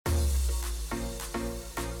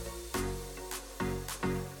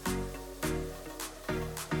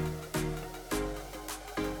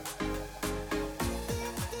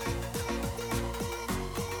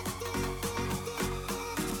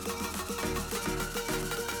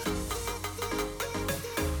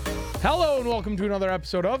Hello and welcome to another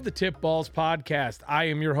episode of the Tip Balls Podcast. I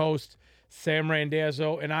am your host, Sam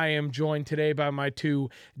Randazzo, and I am joined today by my two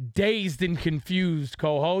dazed and confused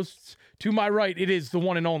co-hosts. To my right, it is the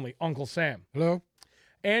one and only Uncle Sam. Hello.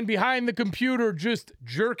 And behind the computer, just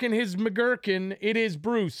jerking his McGurkin, it is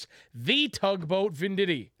Bruce, the Tugboat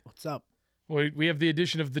Venditti. What's up? We have the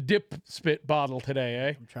addition of the dip spit bottle today,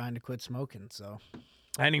 eh? I'm trying to quit smoking, so.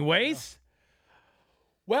 Anyways,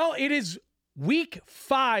 well, it is week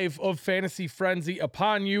 5 of Fantasy Frenzy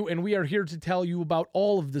upon you, and we are here to tell you about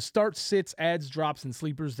all of the starts, sits, ads, drops, and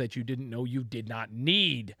sleepers that you didn't know you did not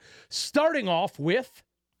need. Starting off with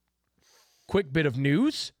quick bit of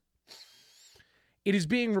news. It is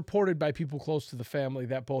being reported by people close to the family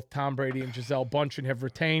that both Tom Brady and Gisele Bündchen have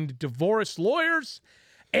retained divorce lawyers,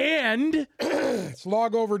 and It's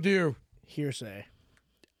long overdue. Hearsay.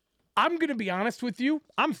 I'm going to be honest with you,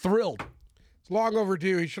 I'm thrilled. It's long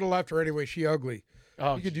overdue. He should have left her anyway. She ugly.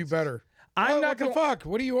 Oh, You could do better. I'm not what the going fuck?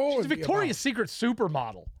 What are you owing She's a me Victoria's Secret supermodel.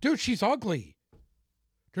 about? Dude, she's ugly.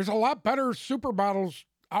 There's a lot better supermodels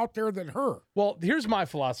out there than her. Well, here's my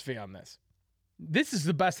philosophy on this. This is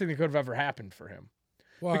the best thing that could have ever happened for him.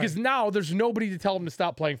 Why? Because now there's nobody to tell him to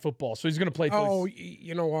stop playing football. So he's going to play. Oh,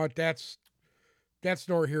 you know what? That's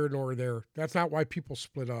nor here nor there. That's not why people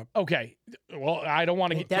split up. Okay. Well, I don't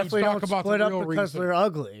want to get Definitely talk don't about the split up real because reason. they're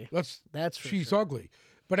ugly. That's for she's sure. ugly.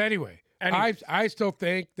 But anyway, Anyways. I still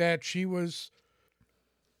think that she was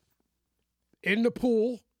in the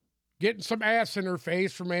pool getting some ass in her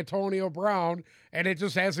face from Antonio Brown, and it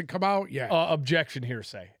just hasn't come out yet. objection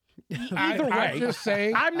hearsay. Either way, I'm just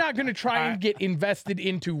saying. I'm not going to try and get invested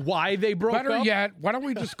into why they broke Better up. yet, why don't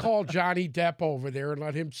we just call Johnny Depp over there and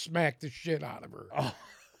let him smack the shit out of her?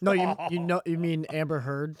 No, you mean Amber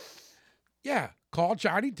Heard? Yeah, call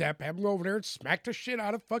Johnny Depp, have him over there and smack the shit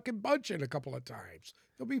out of fucking Bündchen a couple of times.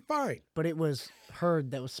 He'll be fine. But it was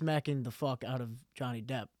Heard that was smacking the fuck out of Johnny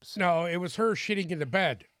Depp. So, No, it was her shitting in the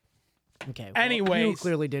bed. okay. Well, Anyways, you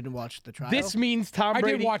clearly didn't watch the trial. This means Tom I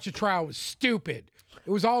Brady. did watch the trial. It was stupid. It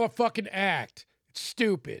was all a fucking act. It's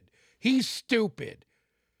stupid. He's stupid.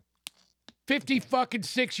 50 fucking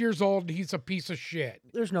 6 years old, and he's a piece of shit.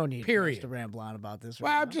 There's no need for us Period. to ramble on about this.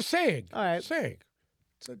 Well, Right I'm now. just saying. All right. Just saying.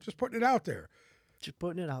 So just putting it out there. Just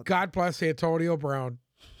putting it out. God bless Antonio Brown.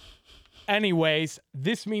 Anyways,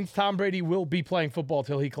 this means Tom Brady will be playing football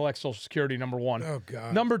till he collects Social Security, number 1. Oh,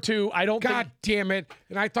 God. Number 2, I don't God think. damn it.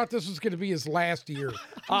 And I thought this was going to be his last year.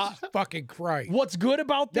 Jesus fucking Christ. What's good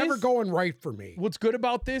about this? Never going right for me. What's good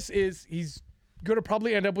about this is he's going to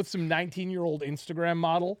probably end up with some 19-year-old Instagram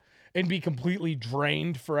model and be completely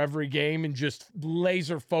drained for every game and just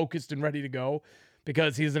laser focused and ready to go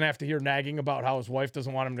because he doesn't have to hear nagging about how his wife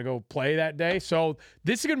doesn't want him to go play that day. So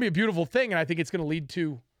this is going to be a beautiful thing, and I think it's going to lead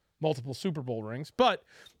to multiple Super Bowl rings. But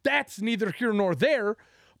that's neither here nor there.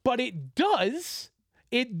 But it does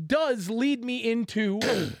lead me into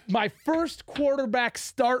my first quarterback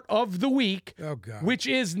start of the week, Oh, God. which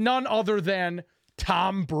is none other than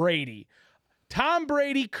Tom Brady. Tom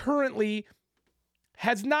Brady currently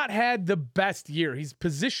has not had the best year. He's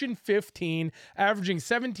position 15, averaging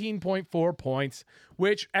 17.4 points,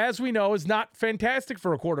 which, as we know, is not fantastic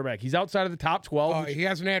for a quarterback. He's outside of the top 12, He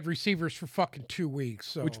hasn't had receivers for fucking 2 weeks.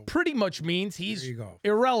 So which pretty much means There he's you go.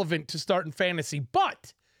 irrelevant to start in fantasy.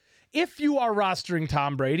 But if you are rostering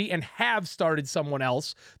Tom Brady and have started someone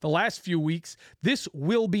else the last few weeks, this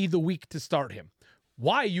will be the week to start him.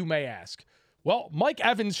 Why, you may ask? Well, Mike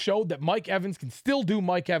Evans showed that Mike Evans can still do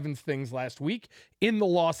Mike Evans things last week in the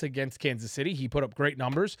loss against Kansas City. He put up great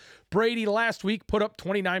numbers. Brady last week put up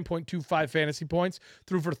 29.25 fantasy points,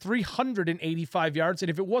 threw for 385 yards,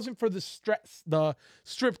 and if it wasn't for the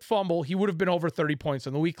stripped fumble, he would have been over 30 points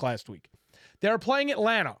on the week last week. They're playing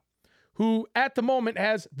Atlanta, who at the moment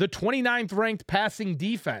has the 29th ranked passing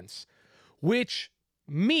defense, which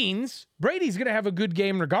means Brady's going to have a good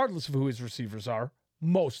game regardless of who his receivers are.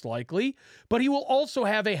 Most likely, but he will also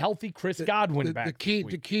have a healthy Chris Godwin back.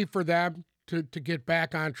 The key for them to get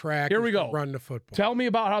back on track. Here we is to go. Run the football. Tell me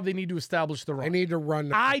about how they need to establish the run. They need to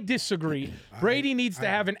run. I disagree. Brady needs to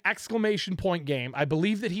have an exclamation point game. I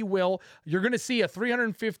believe that he will. You're going to see a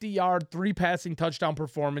 350-yard, 3 passing touchdown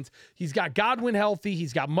performance. He's got Godwin healthy.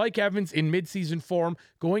 He's got Mike Evans in midseason form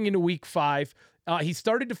going into week 5. He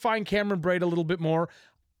started to find Cameron Brate a little bit more.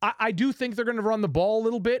 I do think they're going to run the ball a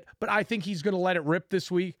little bit, but I think he's going to let it rip this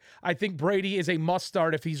week. I think Brady is a must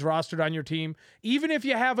start if he's rostered on your team. Even if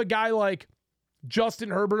you have a guy like Justin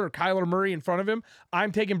Herbert or Kyler Murray in front of him,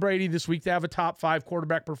 I'm taking Brady this week to have a top 5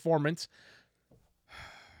 quarterback performance.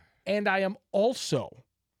 And I am also,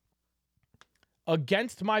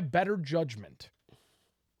 against my better judgment,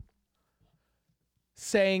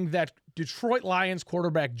 saying that Detroit Lions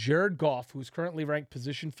quarterback Jared Goff, who's currently ranked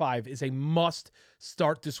position 5, is a must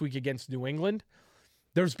start this week against New England.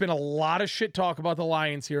 There's been a lot of shit talk about the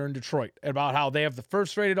Lions here in Detroit, about how they have the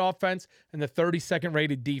first rated offense and the 32nd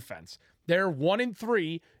rated defense. They're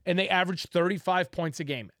 1-3 and they average 35 points a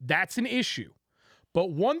game. That's an issue.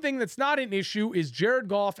 But one thing that's not an issue is Jared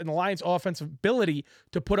Goff and the Lions' offensive ability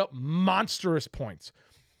to put up monstrous points.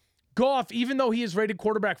 Goff, even though he is rated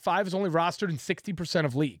quarterback 5, is only rostered in 60%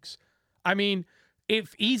 of leagues. I mean,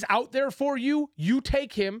 if he's out there for you, you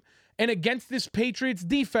take him. And against this Patriots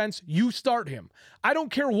defense, you start him. I don't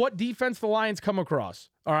care what defense the Lions come across,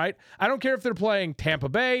 all right? I don't care if they're playing Tampa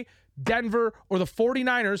Bay, Denver, or the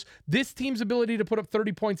 49ers. This team's ability to put up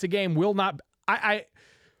 30 points a game will not...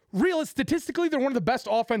 Statistically, they're one of the best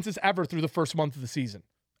offenses ever through the first month of the season.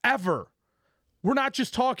 Ever. We're not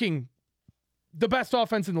just talking the best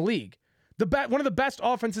offense in the league. One of the best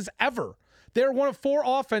offenses ever. They're one of 4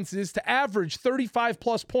 offenses to average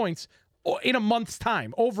 35-plus points in a month's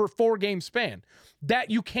time, over a 4-game span.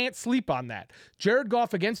 That you can't sleep on that. Jared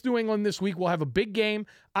Goff against New England this week will have a big game.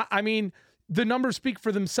 I mean, the numbers speak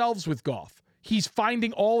for themselves with Goff. He's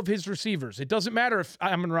finding all of his receivers. It doesn't matter if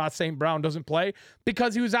Amon-Ra St. Brown doesn't play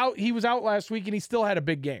because he was out last week and he still had a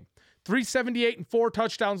big game. 378 and 4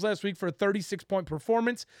 touchdowns last week for a 36-point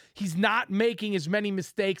performance. He's not making as many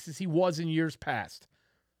mistakes as he was in years past.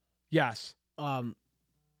 Yes. I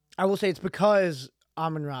will say it's because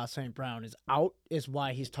Amon-Ra St. Brown is out is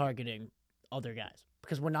why he's targeting other guys.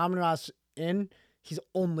 Because when Amon-Ra's in, he's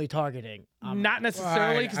only targeting Amon-Ra. Not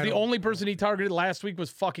necessarily, because the only person he targeted last week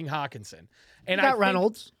was fucking Hawkinson. And He got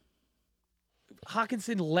Reynolds.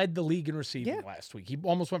 Hawkinson led the league in receiving last week. He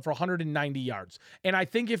almost went for 190 yards. And I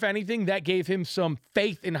think, if anything, that gave him some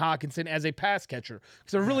faith in Hawkinson as a pass catcher,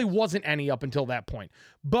 because there really wasn't any up until that point.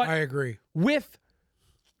 But I agree. With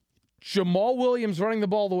Jamal Williams running the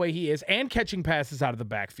ball the way he is and catching passes out of the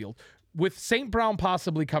backfield, with St. Brown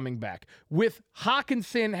possibly coming back, with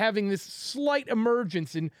Hawkinson having this slight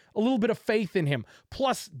emergence and a little bit of faith in him,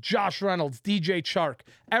 plus Josh Reynolds, DJ Chark,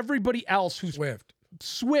 everybody else who's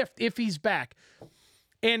Swift if he's back.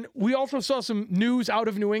 And we also saw some news out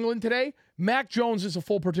of New England today. Mac Jones is a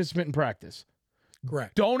full participant in practice.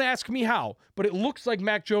 Correct. Don't ask me how, but it looks like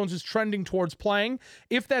Mac Jones is trending towards playing.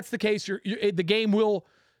 If that's the case, the game will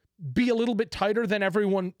be a little bit tighter than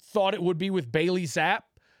everyone thought it would be with Bailey Zapp.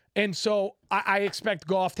 And so I expect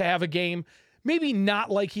Goff to have a game, maybe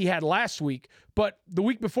not like he had last week, but the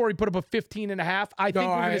week before he put up a 15.5.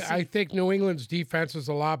 I think New England's defense is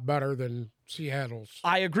a lot better than Seattle's.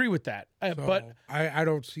 I agree with that. But I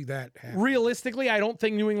don't see that happening. Realistically, I don't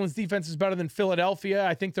think New England's defense is better than Philadelphia.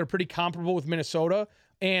 I think they're pretty comparable with Minnesota.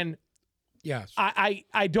 And yes,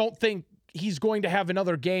 I don't think he's going to have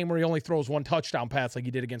another game where he only throws 1 touchdown pass like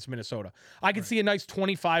he did against Minnesota. I could see a nice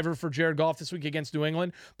 25-er for Jared Goff this week against New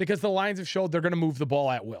England, because the Lions have showed they're going to move the ball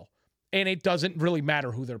at will. And it doesn't really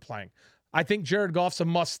matter who they're playing. I think Jared Goff's a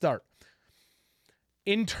must start.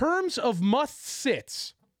 In terms of must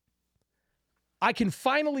sits, I can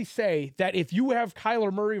finally say that if you have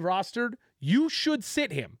Kyler Murray rostered, you should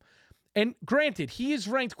sit him. And granted, he is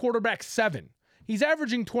ranked quarterback 7. He's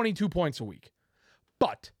averaging 22 points a week.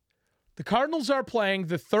 But the Cardinals are playing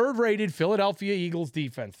the 3rd-rated Philadelphia Eagles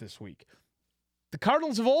defense this week. The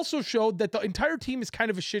Cardinals have also showed that the entire team is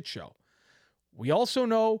kind of a shit show. We also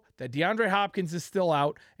know that DeAndre Hopkins is still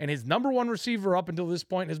out, and his number 1 receiver up until this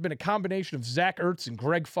point has been a combination of Zach Ertz and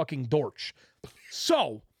Greg fucking Dortch.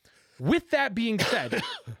 So, with that being said,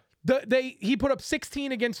 he put up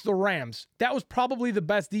 16 against the Rams. That was probably the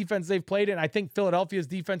best defense they've played, and I think Philadelphia's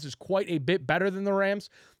defense is quite a bit better than the Rams.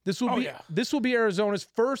 This will be Arizona's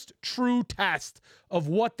first true test of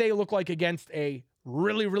what they look like against a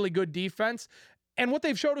really, really good defense. And what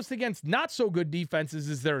they've showed us against not so good defenses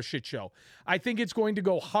is they're a shit show. I think it's going to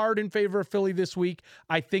go hard in favor of Philly this week.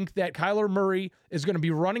 I think that Kyler Murray is going to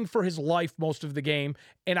be running for his life most of the game,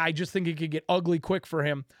 and I just think it could get ugly quick for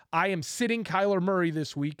him. I am sitting Kyler Murray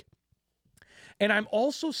this week, and I'm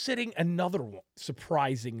also sitting another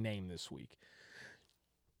surprising name this week.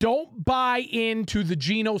 Don't buy into the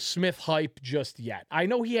Geno Smith hype just yet. I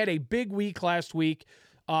know he had a big week last week.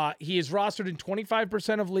 He is rostered in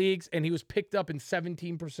 25% of leagues, and he was picked up in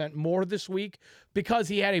 17% more this week because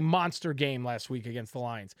he had a monster game last week against the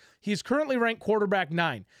Lions. He is currently ranked quarterback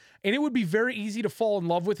 9, and it would be very easy to fall in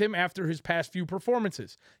love with him after his past few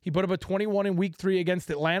performances. He put up a 21 in week 3 against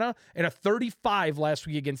Atlanta and a 35 last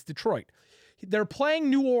week against Detroit. They're playing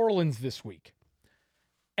New Orleans this week,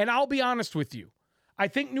 and I'll be honest with you. I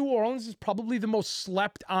think New Orleans is probably the most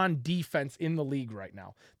slept on defense in the league right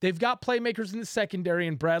now. They've got playmakers in the secondary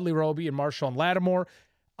in Bradley Roby and Marshawn Lattimore.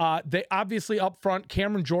 They obviously up front,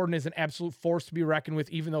 Cameron Jordan is an absolute force to be reckoned with,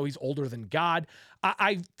 even though he's older than God.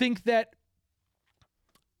 I think that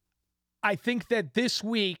this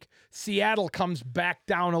week Seattle comes back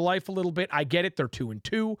down to life a little bit. I get it; they're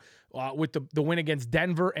 2-2 with the win against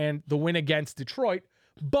Denver and the win against Detroit,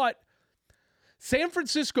 but San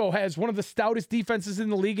Francisco has one of the stoutest defenses in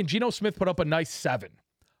the league, and Geno Smith put up a nice 7.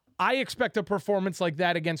 I expect a performance like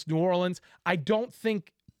that against New Orleans. I don't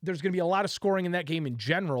think there's going to be a lot of scoring in that game in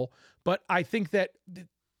general, but I think that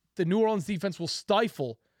the New Orleans defense will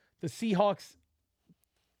stifle the Seahawks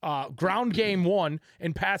ground game 1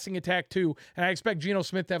 and passing attack 2, and I expect Geno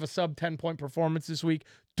Smith to have a sub 10-point performance this week.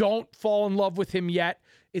 Don't fall in love with him yet.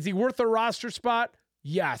 Is he worth a roster spot?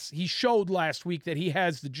 Yes. He showed last week that he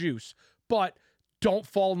has the juice, but don't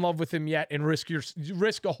fall in love with him yet and risk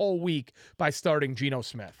a whole week by starting Geno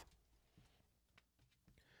Smith.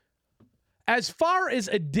 As far as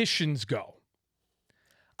additions go,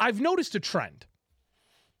 I've noticed a trend.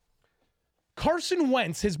 Carson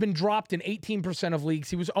Wentz has been dropped in 18% of leagues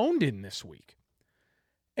he was owned in this week.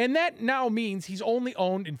 And that now means he's only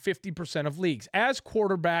owned in 50% of leagues as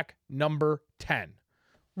quarterback number 10,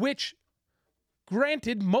 which,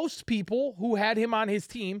 granted, most people who had him on his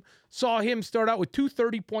team saw him start out with 2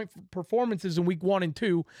 30-point performances in week 1 and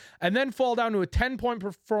 2, and then fall down to a 10-point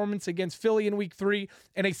performance against Philly in week 3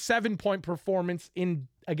 and a 7-point performance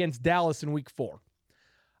against Dallas in week 4.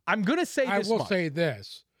 I'm going to say this I will much. say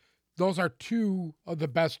this. Those are 2 of the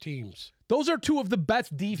best teams. Those are 2 of the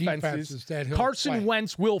best defenses that he'll Carson play.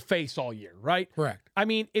 Wentz will face all year, right? Correct. I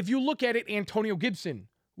mean, if you look at it, Antonio Gibson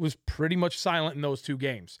was pretty much silent in those 2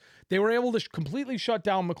 games. They were able to completely shut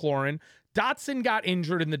down McLaurin. Dotson got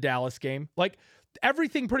injured in the Dallas game. Like,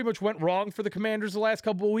 everything pretty much went wrong for the Commanders the last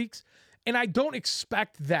couple of weeks, and I don't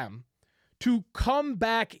expect them to come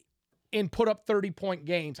back and put up 30-point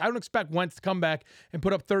games. I don't expect Wentz to come back and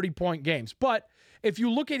put up 30-point games. But if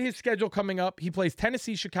you look at his schedule coming up, he plays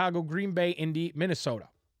Tennessee, Chicago, Green Bay, Indy, Minnesota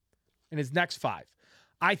in his next 5.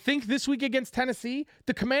 I think this week against Tennessee,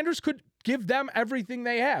 the Commanders could give them everything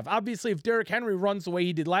they have. Obviously, if Derrick Henry runs the way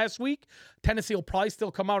he did last week, Tennessee will probably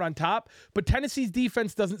still come out on top. But Tennessee's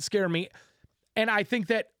defense doesn't scare me. And I think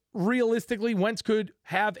that realistically, Wentz could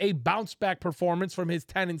have a bounce-back performance from his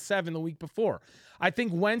 10-7 the week before. I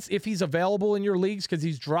think Wentz, if he's available in your leagues, because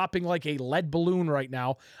he's dropping like a lead balloon right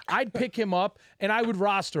now, I'd pick him up and I would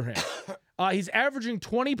roster him. He's averaging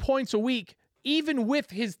 20 points a week, even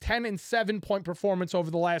with his 10-7-point performance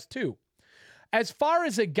over the last 2. As far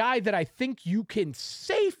as a guy that I think you can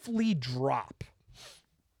safely drop,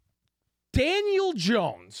 Daniel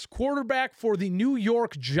Jones, quarterback for the New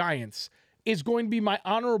York Giants, is going to be my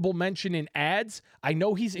honorable mention in ads. I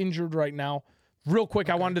know he's injured right now. Real quick,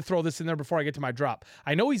 I wanted to throw this in there before I get to my drop.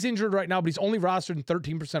 I know he's injured right now, but he's only rostered in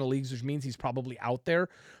 13% of leagues, which means he's probably out there.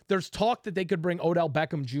 There's talk that they could bring Odell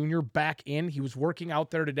Beckham Jr. back in. He was working out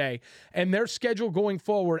there today. And their schedule going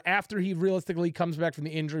forward, after he realistically comes back from the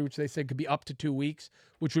injury, which they said could be up to 2 weeks,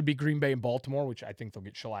 which would be Green Bay and Baltimore, which I think they'll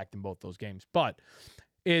get shellacked in both those games. But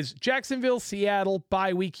is Jacksonville, Seattle,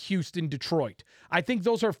 bye week, Houston, Detroit. I think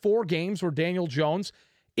those are 4 games where Daniel Jones,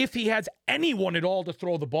 if he has anyone at all to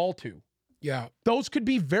throw the ball to, Yeah. those could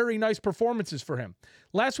be very nice performances for him.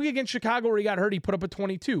 Last week against Chicago where he got hurt, he put up a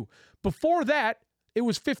 22. Before that, it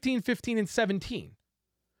was 15, 15, and 17.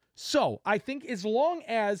 So I think as long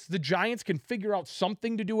as the Giants can figure out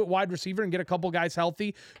something to do at wide receiver and get a couple guys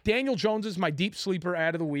healthy, Daniel Jones is my deep sleeper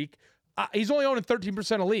ad of the week. He's only owned in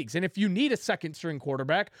 13% of leagues. And if you need a second string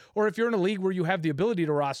quarterback, or if you're in a league where you have the ability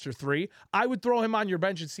to roster 3, I would throw him on your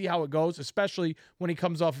bench and see how it goes, especially when he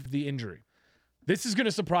comes off of the injury. This is going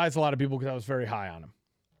to surprise a lot of people because I was very high on him.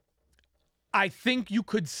 I think you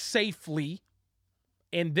could safely,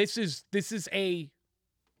 and this is a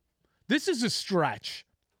stretch,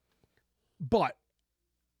 but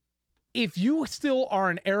if you still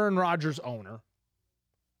are an Aaron Rodgers owner,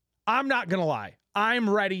 I'm not going to lie. I'm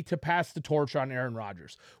ready to pass the torch on Aaron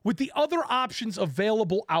Rodgers. With the other options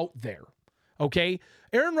available out there, okay?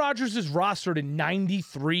 Aaron Rodgers is rostered in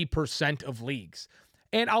 93% of leagues.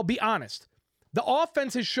 And I'll be honest, the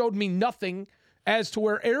offense has showed me nothing as to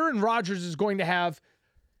where Aaron Rodgers is going to have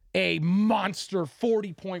a monster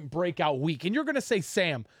 40-point breakout week. And you're going to say,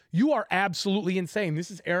 Sam, you are absolutely insane.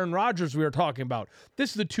 This is Aaron Rodgers we are talking about. This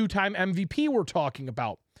is the 2-time MVP we're talking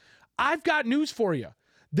about. I've got news for you.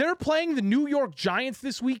 They're playing the New York Giants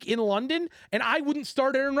this week in London, and I wouldn't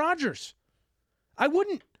start Aaron Rodgers. I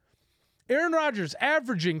wouldn't. Aaron Rodgers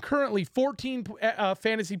averaging currently 14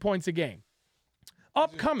 fantasy points a game.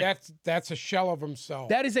 Upcoming. That's a shell of himself.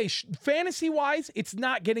 That is fantasy-wise, it's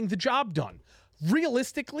not getting the job done.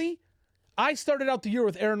 Realistically, I started out the year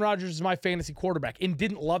with Aaron Rodgers as my fantasy quarterback and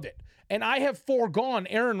didn't love it. And I have foregone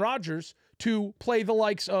Aaron Rodgers to play the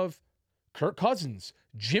likes of Kirk Cousins,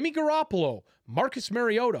 Jimmy Garoppolo, Marcus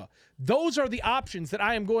Mariota. Those are the options that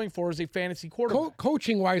I am going for as a fantasy quarterback.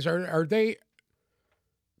 Coaching-wise, are they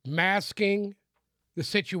masking the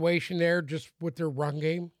situation there just with their run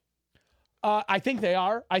game? I think they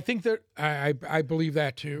are. I think that I believe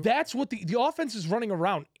that too. that's what the offense is running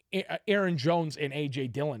around Aaron Jones and A.J.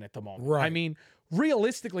 Dillon at the moment. Right. I mean,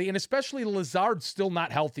 realistically, and especially Lazard's still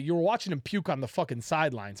not healthy. You were watching him puke on the fucking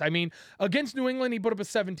sidelines. I mean, against New England, he put up a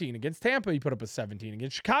 17. Against Tampa, he put up a 17.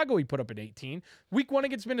 Against Chicago, he put up an 18. Week 1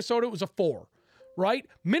 against Minnesota, it was a 4, right?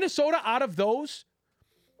 Minnesota, out of those,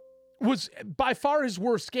 was by far his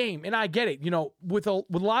worst game. And I get it. You know, with a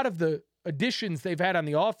lot of the additions they've had on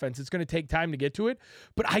the offense, it's going to take time to get to it.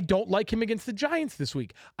 But I don't like him against the Giants this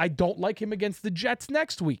week. I don't like him against the Jets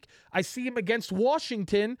next week. I see him against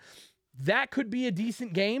Washington. That could be a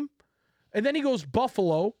decent game. And then he goes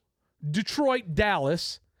Buffalo, Detroit,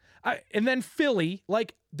 Dallas, and then Philly.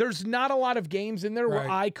 Like, there's not a lot of games in there where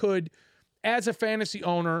I could, as a fantasy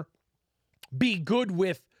owner, be good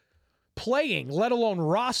with playing, let alone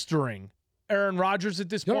rostering Aaron Rodgers at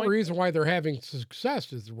this The point. only reason why they're having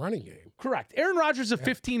success is the running game. Correct. Aaron Rodgers is a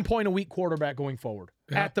 15-point-a-week quarterback going forward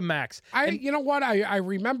at the max. You know what? I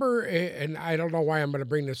remember, and I don't know why I'm going to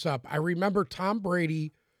bring this up. I remember Tom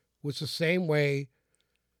Brady was the same way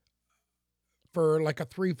for like a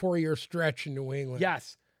 3-4 year stretch in New England.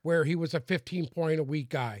 Yes. Where he was a 15-point-a-week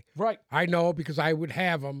guy. Right. I know because I would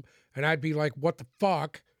have him, and I'd be like, what the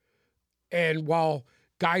fuck? And while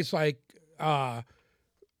guys like Ben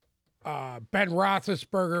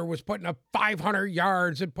Roethlisberger was putting up 500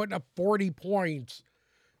 yards and putting up 40 points,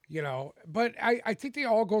 you know. But I think they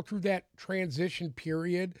all go through that transition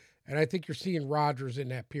period, and I think you're seeing Rodgers in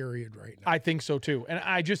that period right now. I think so too. And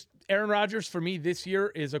Aaron Rodgers for me this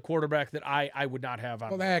year is a quarterback that I would not have on.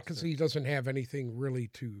 Well, that because he doesn't have anything really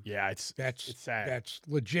to. Yeah, it's sad. That's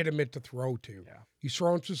legitimate to throw to. Yeah. He's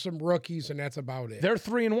thrown to some rookies, and that's about it. They're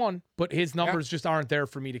 3-1, but his numbers just aren't there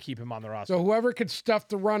for me to keep him on the roster. So whoever can stuff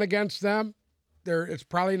the run against them, it's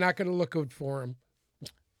probably not going to look good for him.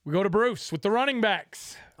 We go to Bruce with the running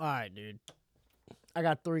backs. All right, dude. I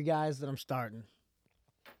got 3 guys that I'm starting.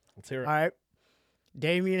 Let's hear it. All right.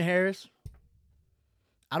 Damian Harris.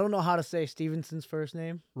 I don't know how to say Stevenson's first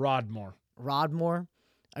name. Rodmore. Rodmore.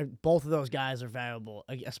 Both of those guys are valuable,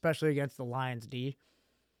 especially against the Lions D.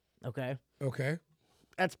 Okay. Okay.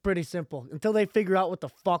 That's pretty simple. Until they figure out what the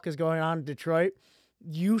fuck is going on in Detroit,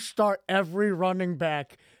 you start every running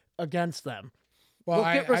back against them. Well, Look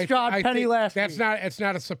at Rashad Penny think last that's week. It's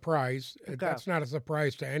not a surprise. Okay. That's not a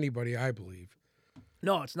surprise to anybody, I believe.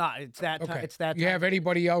 No, it's not. It's that time. Okay. It's that You time. have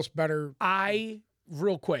anybody else better?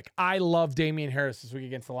 Real quick, I love Damian Harris this week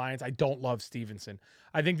against the Lions. I don't love Stevenson.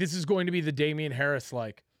 I think this is going to be the Damian Harris,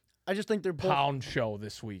 like, I just think they're both pound show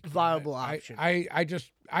this week. viable options.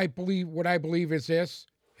 I believe what I believe is this.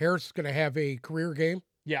 Harris is going to have a career game.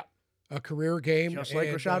 Yeah. A career game. Just like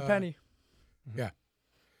and, Rashad Penny. Yeah.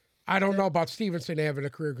 I don't know about Stevenson having a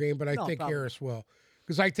career game, but I think probably. Harris will.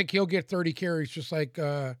 Because I think he'll get 30 carries just like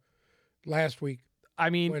last week I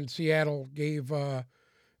mean, when Seattle gave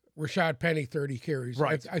Rashad Penny 30 carries.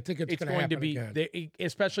 Right. I think it's going to be, again.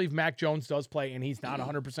 especially if Mac Jones does play and he's not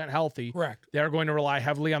 100% healthy. Correct. They're going to rely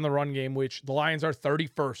heavily on the run game, which the Lions are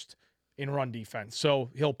 31st in run defense. So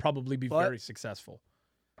he'll probably be very successful.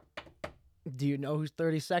 Do you know who's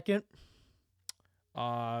 32nd?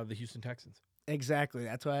 The Houston Texans. Exactly.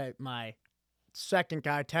 That's why my second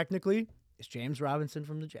guy technically is James Robinson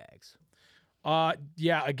from the Jags.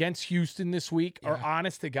 Yeah, against Houston this week, or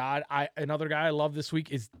honest to God, another guy I love this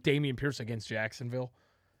week is Damian Pierce against Jacksonville.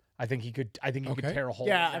 I think he could tear a hole.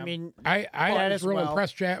 Yeah, in them. I mean, I that was as real well.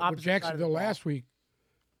 impressed with Opposite side of the Jacksonville ball. last week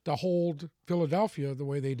to hold Philadelphia the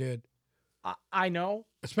way they did, I know.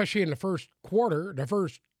 especially in the first quarter, the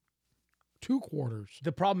first 2 quarters.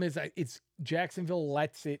 The problem is it's Jacksonville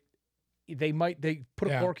lets it. They put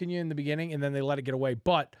a cork in you in the beginning and then they let it get away.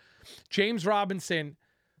 But James Robinson,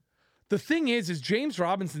 the thing is James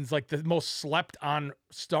Robinson's like the most slept on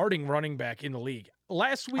starting running back in the league.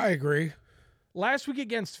 Last week, I agree. Last week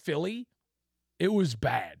against Philly, it was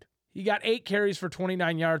bad. He got 8 carries for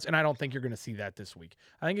 29 yards, and I don't think you're going to see that this week.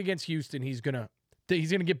 I think against Houston, he's gonna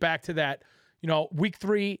get back to that. You know, week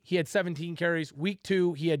 3 he had 17 carries. Week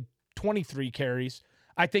 2 he had 23 carries.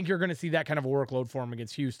 I think you're going to see that kind of a workload for him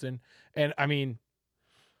against Houston. And I mean,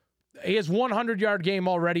 he has 100-yard game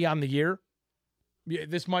already on the year. Yeah,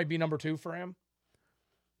 this might be number 2 for him.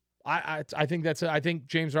 I think I think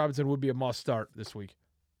James Robinson would be a must start this week.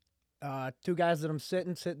 2 guys that I'm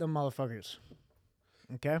sitting them motherfuckers.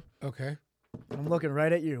 Okay. Okay. I'm looking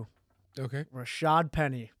right at you. Okay. Rashad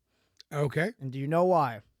Penny. Okay. And do you know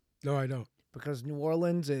why? No, I don't. Because New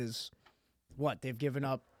Orleans is what? They've given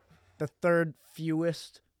up the third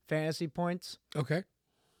fewest fantasy points. Okay.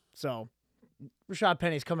 So Rashad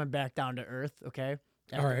Penny's coming back down to earth, okay?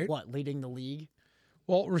 All right. What, leading the league?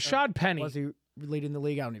 Well, Rashad Penny. Was he leading the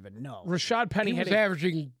league? I don't even know. Rashad Penny He had was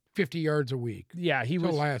averaging 50 yards a week he until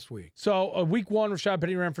was last week. So week 1, Rashad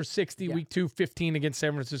Penny ran for 60. Yeah. Week 2, 15 against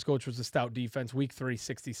San Francisco, which was a stout defense. Week 3,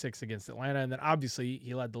 66 against Atlanta. And then obviously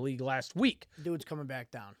he led the league last week. Dude's coming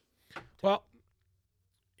back down. Well,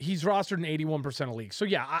 he's rostered in 81% of leagues. So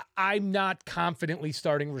yeah, I'm not confidently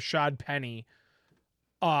starting Rashad Penny.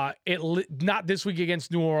 Not this week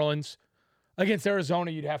against New Orleans. Against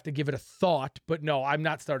Arizona, you'd have to give it a thought. But no, I'm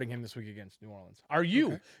not starting him this week against New Orleans. Are you?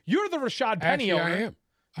 Okay. You're the Rashad Penny Actually, owner. I am.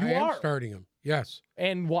 You I am are. starting him. Yes.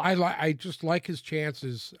 And why? I just like his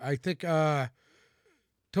chances. I think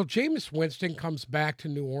till Jameis Winston comes back to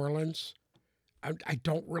New Orleans, I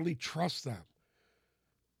don't really trust them.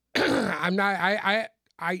 I'm not.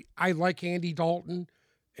 I like Andy Dalton,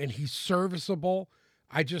 and he's serviceable.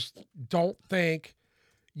 I just don't think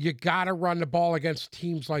you got to run the ball against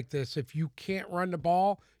teams like this. If you can't run the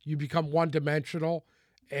ball, you become one-dimensional,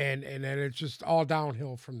 and then it's just all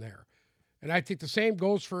downhill from there. And I think the same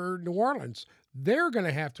goes for New Orleans. They're going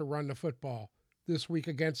to have to run the football this week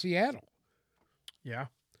against Seattle. Yeah.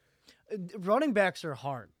 Running backs are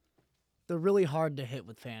hard. They're really hard to hit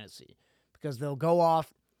with fantasy because they'll go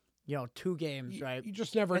off, 2 games, right? You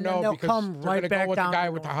just never And then know they'll because come they're right going to go back with the down guy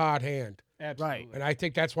to with the normal. hot hand. Absolutely. And I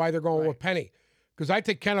think that's why they're going with Penny. Because I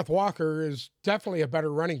think Kenneth Walker is definitely a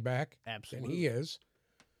better running back Absolutely. than he is.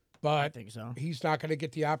 I But think so. he's not going to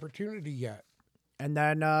get the opportunity yet. And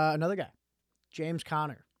then another guy, James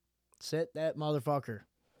Conner. Sit that motherfucker.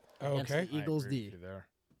 Against Okay. the Eagles agree D. with you there.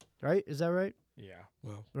 Right? Is that right? Yeah.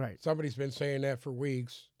 Well, Right. somebody's been saying that for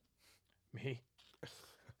weeks. Me.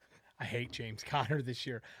 I hate James Conner this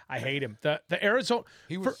year. I hate him. The Arizona.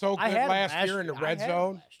 He was For- so I good had him last year in the I red had him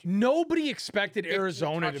zone. last year. Nobody expected 50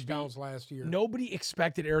 Arizona to be. touchdowns last year. Nobody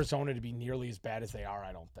expected Arizona to be nearly as bad as they are.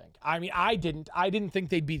 I don't think. I mean, I didn't think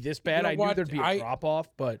they'd be this bad. know I knew what? there'd be a drop off,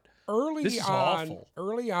 but This is awful.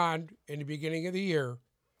 Early on in the beginning of the year,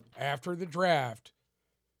 after the draft,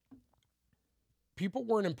 people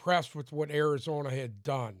weren't impressed with what Arizona had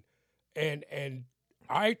done. And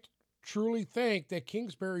I truly think that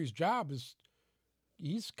Kingsbury's job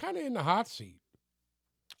he's kind of in the hot seat.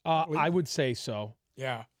 I would say so.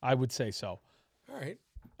 Yeah. I would say so. All right.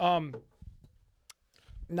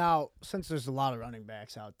 Now, since there's a lot of running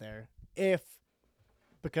backs out there,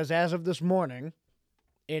 because as of this morning,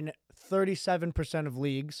 in 37% of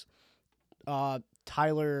leagues,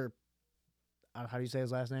 Tyler, how do you say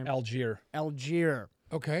his last name? Algier,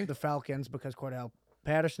 Okay. the Falcons, because Cordell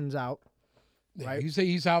Patterson's out. Yeah, right.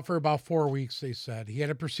 he's out for about 4 weeks, they said. He had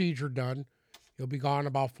a procedure done. He'll be gone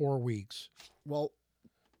about 4 weeks. Well,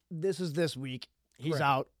 this is this week. He's Correct.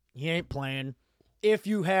 out. He ain't playing. If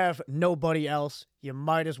you have nobody else, you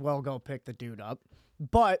might as well go pick the dude up.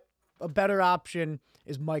 But a better option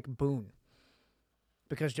is Mike Boone.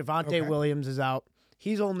 Because Javonte Okay. Williams is out.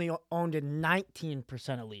 He's only owned in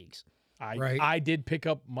 19% of leagues. Right. I did pick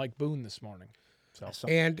up Mike Boone this morning. So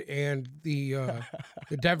And the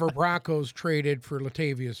the Denver Broncos traded for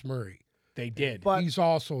Latavius Murray. they did. But He's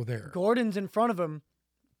also there. Gordon's in front of him,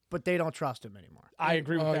 but they don't trust him anymore. I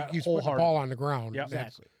agree with that He's putting the wholeheartedly. ball on the ground. Yep. That's-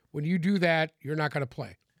 Exactly. When you do that, you're not going to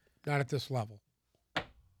play. Not at this level.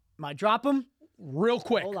 Might drop him? Real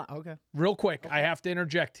quick. Hold on. Okay. Real quick, I have to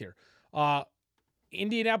interject here.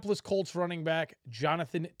 Indianapolis Colts running back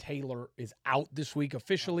Jonathan Taylor is out this week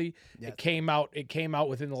officially. Yes. It came out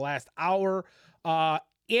within the last hour.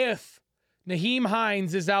 If Naheem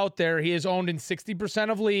Hines is out there, he is owned in 60%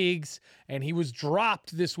 of leagues, and he was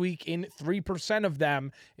dropped this week in 3% of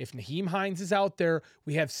them. If Naheem Hines is out there,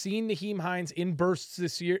 we have seen Naheem Hines in bursts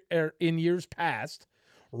this year, in years past,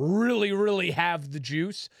 really, really have the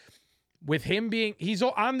juice. With him he's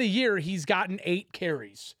on the year, he's gotten 8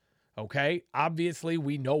 carries. Okay, obviously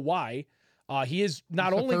we know why. He is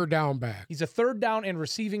not He's a only third down back. he's a third down and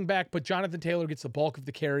receiving back, but Jonathan Taylor gets the bulk of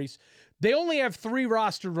the carries. They only have 3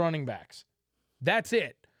 rostered running backs. That's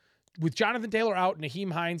it. With Jonathan Taylor out,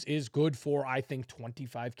 Naheem Hines is good for, I think,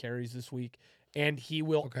 25 carries this week, and he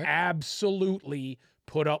will Okay. absolutely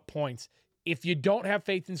put up points. If you don't have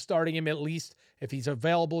faith in starting him, at least if he's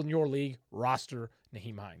available in your league, roster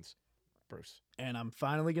Naheem Hines. Bruce. And I'm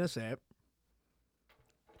finally going to say it.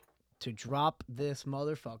 To drop this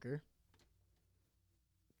motherfucker,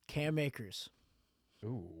 Cam Akers.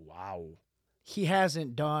 Ooh, wow. He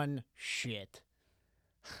hasn't done shit.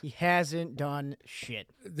 He hasn't done shit.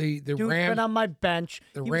 The Dude's Rams been on my bench.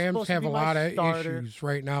 the He was Rams supposed to have be a my lot of starter. issues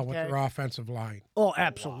right now with Okay. their offensive line, Oh,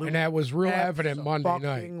 absolutely. and that was real evident Monday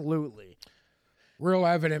night. Absolutely. Real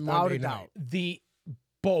evident Without Monday a night. doubt.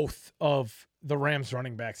 Both of the Rams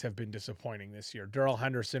running backs have been disappointing this year. Darrell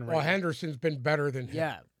Henderson Well, rated, Henderson's been better than him.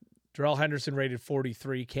 Yeah. Darrell Henderson rated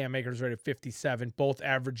 43, Cam Akers rated 57, both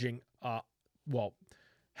averaging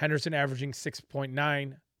Henderson averaging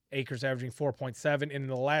 6.9, Akers averaging 4.7, and in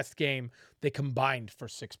the last game they combined for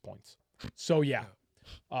 6 points. So yeah.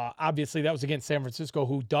 Obviously that was against San Francisco,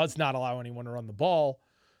 who does not allow anyone to run the ball,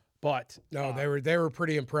 but No, they were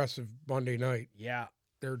pretty impressive Monday night. yeah.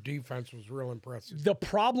 Their defense was real impressive. The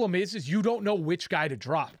problem is you don't know which guy to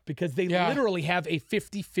drop because they Yeah. literally have a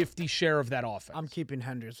 50-50 share of that offense. I'm keeping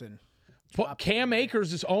Henderson. But Cam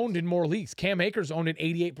Akers is owned in more leagues. Cam Akers owned in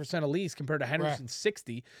 88% of leagues compared to Henderson's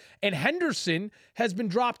 60. And Henderson has been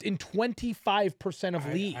dropped in 25% of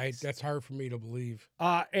leagues. That's hard for me to believe.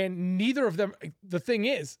 And neither of them, the thing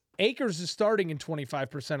is, Akers is starting in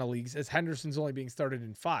 25% of leagues as Henderson's only being started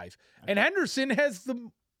in 5. And Henderson has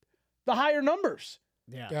the higher numbers.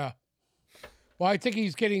 Yeah. Yeah. Well, I think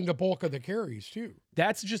he's getting the bulk of the carries too.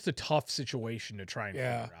 That's just a tough situation to try and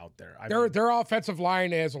Yeah. figure out there. Their offensive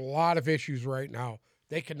line has a lot of issues right now.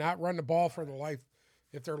 They cannot run the ball for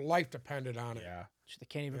if their life depended on it. yeah. They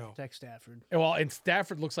can't even No. protect Stafford. Well, and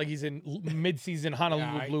Stafford looks like he's in midseason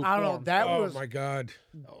Honolulu Yeah, blue I don't know. form. That Oh was my God,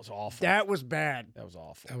 That was awful. that was bad. That was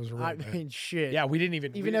awful. that was really I bad. mean, shit. Yeah, we didn't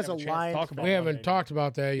even Even we as didn't a have chance to Lions talk about We haven't Monday. talked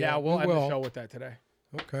about that yet. Yeah, we'll we end will. the show with that today.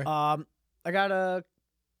 Okay. I got a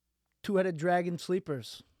two-headed dragon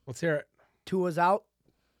sleepers. Let's hear it. Tua's out.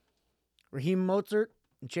 Raheem Mostert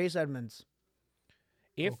and Chase Edmonds.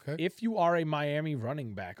 If you are a Miami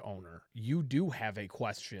running back owner, you do have a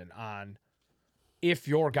question on if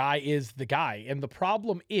your guy is the guy. And the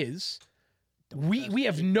problem is we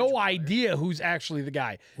have no idea who's actually the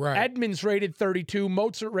guy. Right. Edmonds rated 32,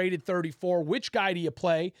 Mostert rated 34. Which guy do you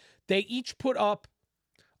play? They each put up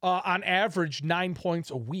on average 9 points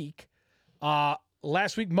a week.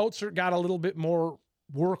 Last week Mostert got a little bit more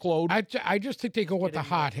workload. I just think they go with the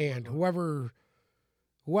hot hand.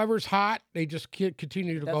 Whoever's hot, they just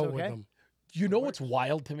continue to That's go with okay. them. You know what's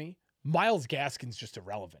wild to me? Miles Gaskin's just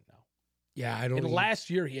irrelevant now. Yeah, I don't. And even- last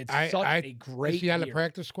year he had such a great Is he on the year.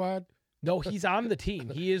 practice squad? No, he's on the team.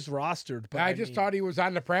 He is rostered, but I just thought he was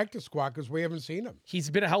on the practice squad because we haven't seen him. he's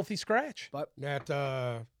been a healthy scratch. That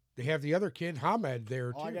they have the other kid Hamed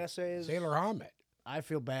there All I too. gotta say is Sailor Hamed. I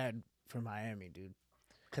feel bad for Miami, dude,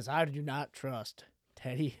 because I do not trust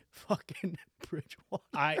Teddy fucking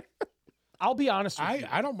Bridgewater. I'll be honest with you.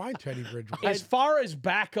 I don't mind Teddy Bridgewater. As far as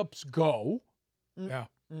backups go, Yeah.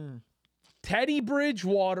 Teddy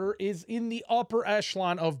Bridgewater is in the upper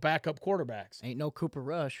echelon of backup quarterbacks. Ain't no Cooper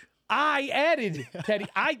Rush. I added Teddy.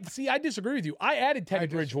 I disagree with you. I added Teddy I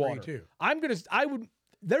disagree, Bridgewater. too.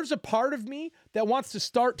 There's a part of me that wants to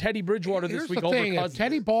start Teddy Bridgewater this Here's week the over thing: if Cousins.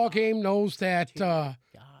 Teddy Ballgame knows that God.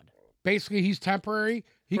 basically he's temporary.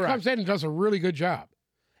 He Correct. comes in and does a really good job.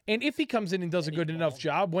 And if he comes in and does a good enough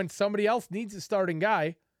job, when somebody else needs a starting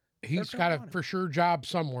guy, He's They're got a on it. for sure job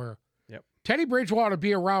somewhere. Yep. Teddy Bridgewater will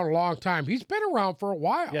be around a long time. He's been around for a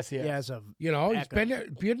while. yes, he is. Yeah, as a You know, he's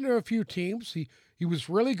backup. been to a few teams. He was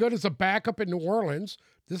really good as a backup in New Orleans.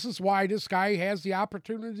 This is why this guy has the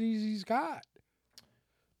opportunities he's got.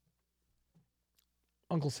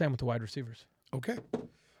 Uncle Sam with the wide receivers. Okay.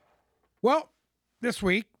 Well, this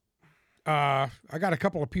week, I got a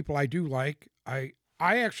couple of people I do like. I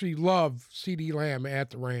actually love CeeDee Lamb at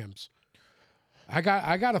the Rams. I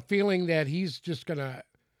got a feeling that he's just gonna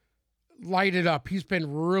light it up. He's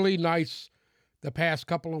been really nice the past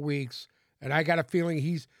couple of weeks, and I got a feeling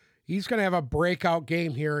he's gonna have a breakout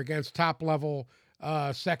game here against top level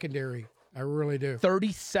secondary. I really do.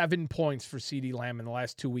 37 points for CeeDee Lamb in the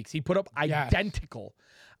last 2 weeks. He put up Yes.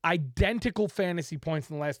 identical fantasy points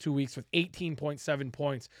in the last 2 weeks with 18.7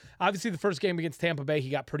 points. Obviously, the first game against Tampa Bay, he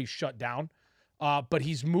got pretty shut down. But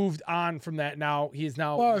he's moved on from that now. He is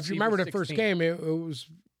now. Well, if you remember the receiver first 16. game, it was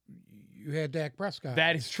you had Dak Prescott.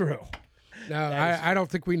 That is true. Now, That is I don't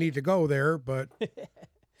think we need to go there, but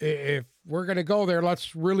if we're going to go there,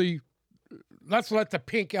 let's let the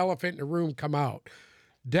pink elephant in the room come out.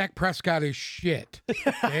 Dak Prescott is shit.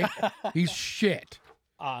 Okay? He's shit.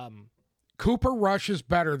 Cooper Rush is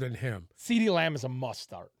better than him. CeeDee Lamb is a must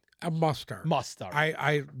start. A must start. Must start.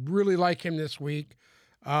 I really like him this week.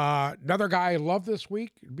 Another guy I love this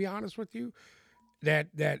week, to be honest with you, that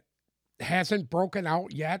hasn't broken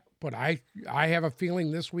out yet, but I have a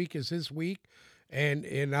feeling this week is his week,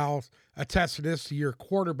 and I'll attest to this to your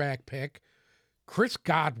quarterback pick, Chris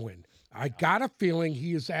Godwin. I got a feeling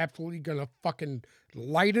he is absolutely gonna fucking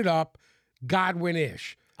light it up,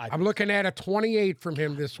 Godwin-ish. I'm looking at a 28 from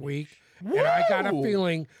him this week, and I got a Woo!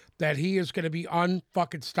 feeling that he is going to be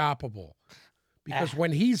unfucking stoppable. Because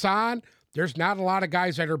when he's on, there's not a lot of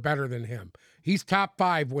guys that are better than him. He's top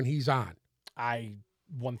 5 when he's on. I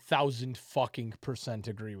 1,000%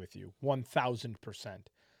 agree with you. 1,000%.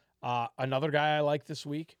 Another guy I like this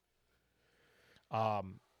week,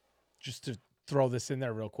 just to throw this in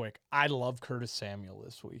there real quick, I love Curtis Samuel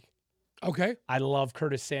this week. Okay. I love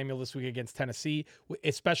Curtis Samuel this week against Tennessee,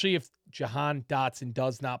 especially if Jahan Dotson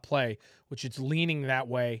does not play, which it's leaning that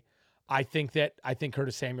way. I think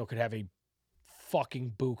Curtis Samuel could have a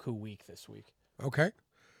fucking buku week this week. Okay.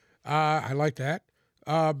 I like that.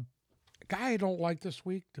 Guy I don't like this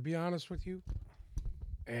week, to be honest with you.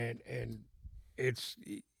 And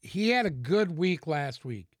he had a good week last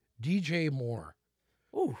week. DJ Moore.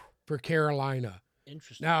 Ooh. For Carolina.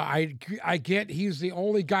 Interesting. Now, I get he's the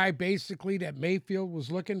only guy basically that Mayfield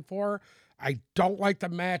was looking for. I don't like the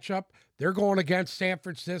matchup. They're going against San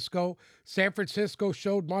Francisco. San Francisco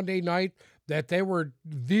showed Monday night that they were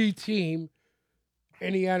the team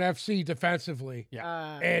in the NFC defensively.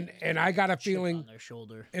 Yeah. And I got a chip feeling on their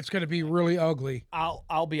shoulder. it's going to be really ugly.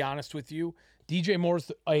 I'll be honest with you. DJ Moore's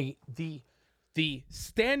the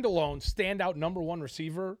standalone standout number 1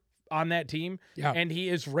 receiver on that team, and he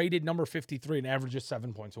is rated number 53 and averages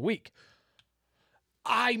 7 points a week.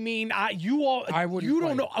 I mean, you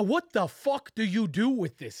don't know what the fuck do you do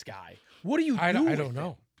with this guy? What do you do? I don't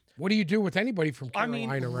know. What do you do with anybody from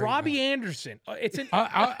Carolina right Robbie now? Anderson. It's an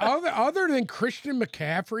other than Christian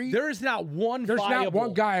McCaffrey. There's not one. There's not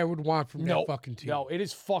one guy I would want from that fucking team. No, it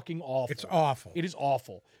is fucking awful. It's awful. It is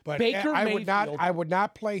awful. But Baker Mayfield. I would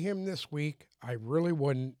not play him this week. I really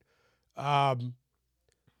wouldn't.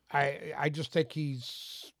 I just think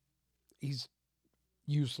he's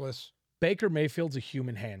useless. Baker Mayfield's a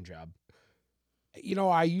human hand job. You know,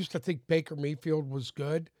 I used to think Baker Mayfield was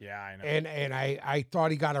good. Yeah, I know. And I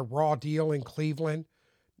thought he got a raw deal in Cleveland.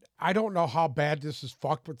 I don't know how bad this has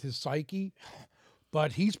fucked with his psyche,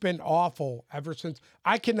 but he's been awful ever since.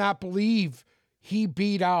 I cannot believe he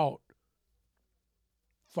beat out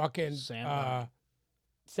fucking Sam Darnold.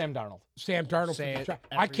 Sam Darnold. Say it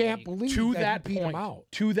I every can't week. believe To that that he beat him point. out.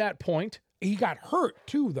 To that point. He got hurt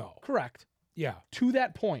too, though. Correct. Yeah. To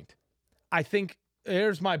that point, I think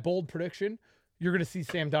there's my bold prediction. You're going to see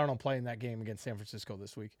Sam Darnold play in that game against San Francisco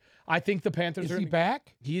this week. I think the Panthers Is are he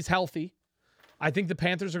back? He's healthy. I think the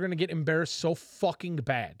Panthers are going to get embarrassed so fucking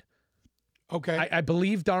bad. Okay. I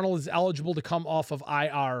believe Darnold is eligible to come off of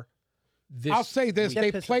IR this I'll say this. week. They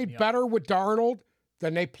That pisses played me off. better with Darnold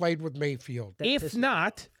than they played with Mayfield. That If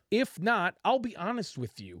pisses- not, I'll be honest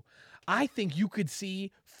with you. I think you could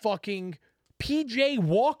see fucking PJ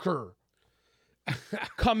Walker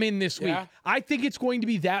come in this week. Yeah. I think it's going to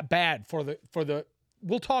be that bad for the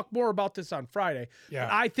we'll talk more about this on Friday. Yeah.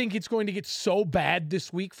 But I think it's going to get so bad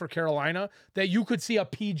this week for Carolina that you could see a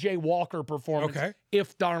PJ Walker performance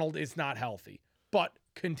if Darnold is not healthy. But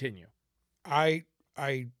continue. A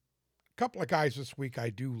couple of guys this week I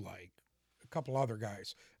do like. A couple other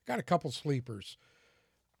guys. Got a couple sleepers.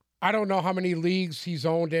 I don't know how many leagues he's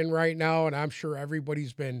owned in right now, and I'm sure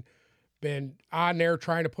everybody's been on there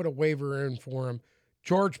trying to put a waiver in for him.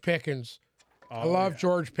 George Pickens. I love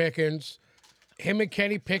George Pickens. Him and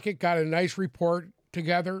Kenny Pickett got a nice report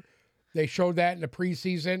together. They showed that in the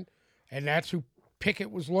preseason, and that's who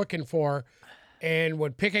Pickett was looking for. And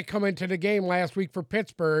when Pickett come into the game last week for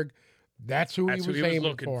Pittsburgh, that's who he was aiming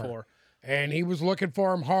looking for. And he was looking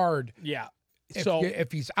for him hard. Yeah. So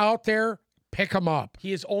if he's out there, pick him up.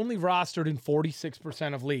 He is only rostered in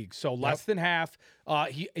 46% of leagues, so less than half.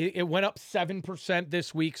 It went up 7%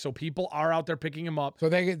 this week, so people are out there picking him up. So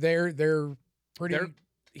they're pretty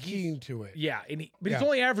He's- keen to it. Yeah, but he's Yeah.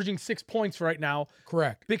 only averaging 6 points right now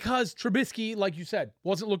Correct. because Trubisky, like you said,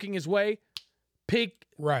 wasn't looking his way.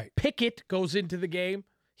 Right. Pickett goes into the game.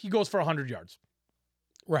 He goes for 100 yards,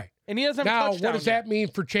 Right. and he doesn't have a Now, touchdown what does yet. that mean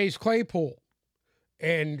for Chase Claypool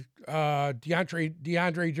and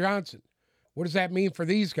DeAndre Johnson? What does that mean for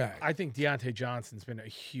these guys? I think Deontay Johnson's been a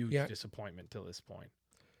huge Yeah. disappointment to this point.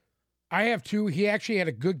 I have two. He actually had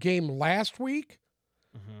a good game last week,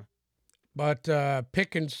 Mm-hmm. but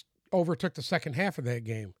Pickens overtook the second half of that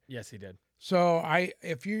game. Yes, he did. So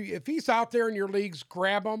if he's out there in your leagues,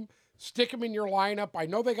 grab him, stick him in your lineup. I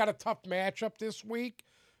know they got a tough matchup this week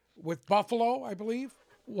with Buffalo, I believe.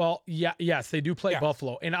 Well, yes, they do play Yes.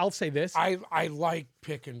 Buffalo, and I'll say this: I like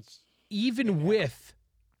Pickens. even with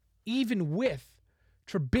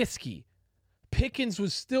Trubisky, Pickens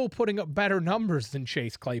was still putting up better numbers than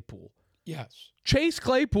Chase Claypool. Yes. Chase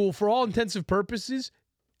Claypool, for all intensive purposes,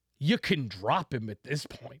 you can drop him at this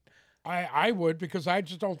point. I would, because I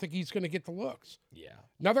just don't think he's going to get the looks. Yeah.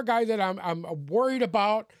 Another guy that I'm worried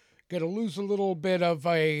about, going to lose a little bit of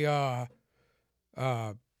a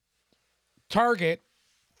target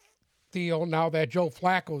deal now that Joe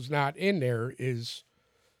Flacco's not in there is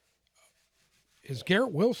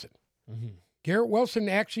Garrett Wilson. Mm-hmm. Garrett Wilson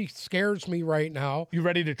actually scares me right now. You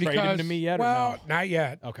ready to trade him to me yet? Well, or no? not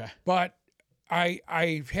yet. Okay. But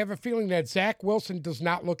I have a feeling that Zach Wilson does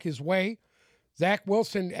not look his way. Zach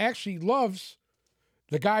Wilson actually loves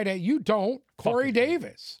the guy that you don't, Corey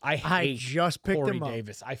Davis. I hate just picked Corey him up.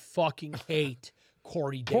 Davis. I fucking hate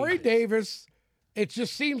Corey Davis. Corey Davis, it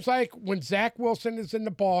just seems like when Zach Wilson is in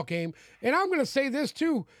the ball game, and I'm going to say this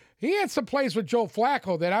too, he had some plays with Joe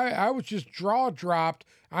Flacco that I was just jaw dropped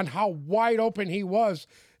on how wide open he was.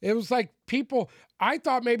 It was like I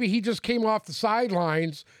thought maybe he just came off the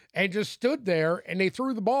sidelines and just stood there and they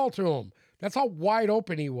threw the ball to him. That's how wide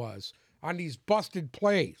open he was on these busted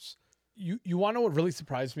plays. You want to know what really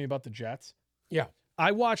surprised me about the Jets? Yeah.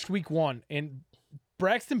 I watched week 1, and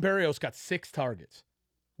Braxton Berrios got 6 targets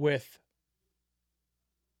with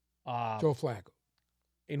Joe Flacco.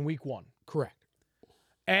 in week 1. Correct.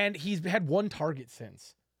 And he's had 1 target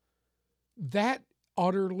since. That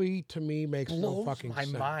utterly, to me, makes no Blows fucking my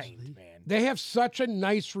sense. mind, man. They have such a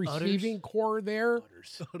nice receiving core there.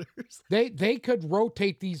 Utters. They could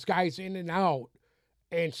rotate these guys in and out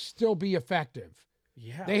and still be effective.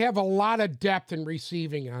 Yeah. They have a lot of depth in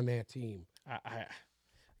receiving on that team.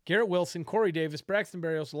 Garrett Wilson, Corey Davis, Braxton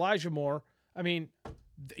Berrios, Elijah Moore. I mean,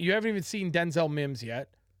 you haven't even seen Denzel Mims yet.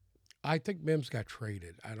 I think Mims got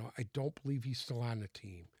traded. I don't believe he's still on the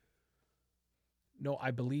team. No,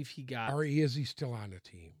 I believe he got Or is he still on the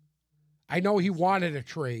team? I know he wanted a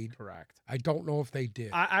trade. correct. I don't know if they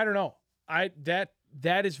did. I don't know.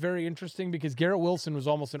 That is very interesting because Garrett Wilson was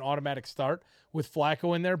almost an automatic start with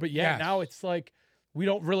Flacco in there, but Yes. now it's like we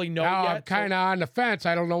don't really know Now yet. I'm kind of on the fence.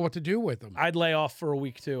 I don't know what to do with him. I'd lay off for a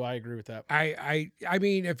week too. I agree with that. I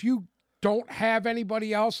mean, if you don't have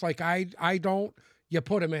anybody else like I don't, you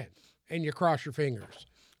put him in and you cross your fingers.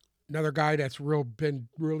 Another guy that's been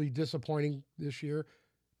really disappointing this year,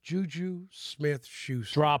 Juju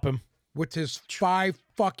Smith-Schuster. Drop him. With his 5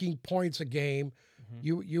 fucking points a game,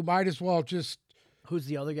 you might as well just, Who's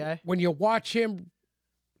the other guy? when you watch him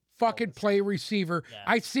fucking play receiver, Yeah.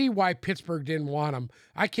 I see why Pittsburgh didn't want him.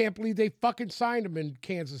 I can't believe they fucking signed him in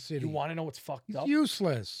Kansas City. You want to know what's fucked He's up?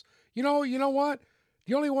 useless. You know what?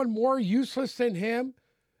 The only one more useless than him,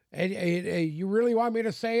 and you really want me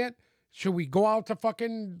to say it? Should we go out to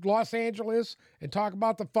fucking Los Angeles and talk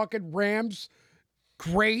about the fucking Rams'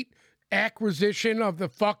 great acquisition of the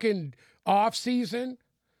fucking offseason?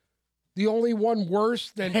 The only one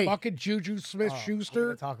worse than Hey. fucking Juju We're Smith-Schuster?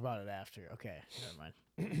 gonna talk about it after. Okay, never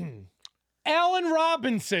mind. Allen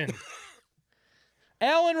Robinson.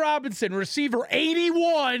 Allen Robinson, receiver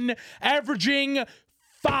 81, averaging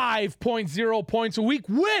 5.0 points a week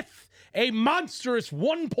with a monstrous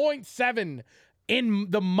 1.7 in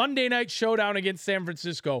the Monday night showdown against San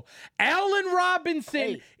Francisco. Allen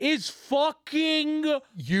Robinson is fucking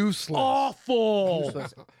Useless. awful.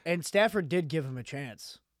 Useless. And Stafford did give him a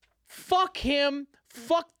chance. Fuck him.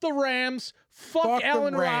 Fuck the Rams. Fuck Fuck the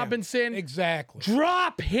Allen Rams. Robinson. Exactly.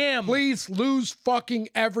 Drop him. Please lose fucking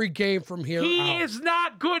every game from here He out. is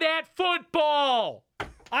not good at football.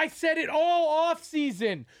 I said it all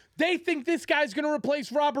offseason. They think this guy's going to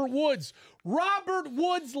replace Robert Woods. Robert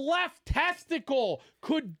Woods' left testicle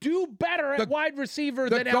could do better at wide receiver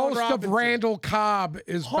The than Allen ghost Robinson. of Randall Cobb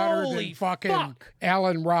is better Holy than fucking fuck.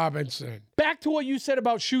 Allen Robinson. Back to what you said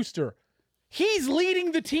about Schuster. He's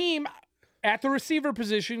leading the team at the receiver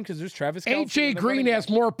position because there's Travis Kelce. AJ and the Green running has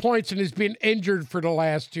back. more points and has been injured for the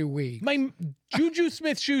last 2 weeks. Juju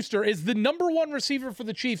Smith-Schuster is the number 1 receiver for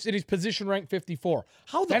the Chiefs and he's position ranked 54.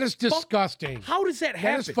 That is disgusting. How does that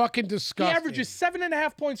happen? That is fucking He disgusting. averages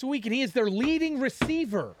 7.5 points a week, and he is their leading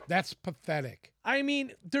receiver. That's pathetic. I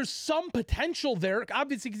mean, there's some potential there,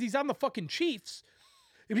 obviously, because he's on the fucking Chiefs.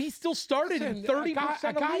 But he still started in 30%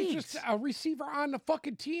 a guy of leagues. just a receiver on the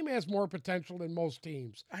fucking team has more potential than most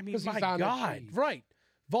teams. I mean, 'cause my he's on the God, Chiefs. right?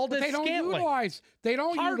 But Valdez they don't Scantling.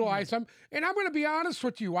 utilize him. And I'm going to be honest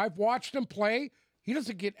with you. I've watched him play. He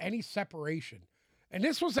doesn't get any separation. And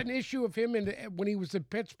this was an issue of him when he was in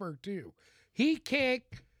Pittsburgh too. He can't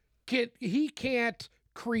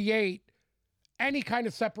create any kind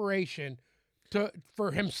of separation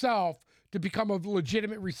for himself to become a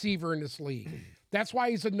legitimate receiver in this league. That's why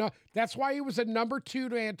he was a number 2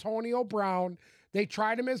 to Antonio Brown. They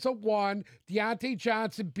tried him as a 1. Deontay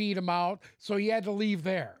Johnson beat him out, so he had to leave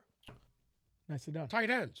there. Nicely done. Tight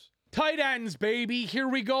ends. Tight ends, baby. Here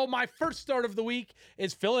we go. My first start of the week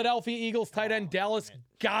is Philadelphia Eagles tight end Dallas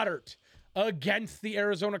Goedert against the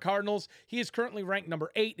Arizona Cardinals. He is currently ranked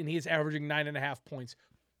number 8, and he is averaging 9.5 points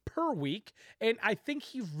per week. And I think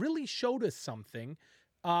he really showed us something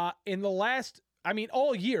in the last,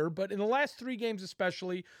 all year, but in the last 3 games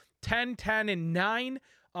especially, 10, 10, and 9.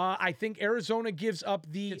 I think Arizona gives up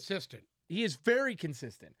Consistent. He is very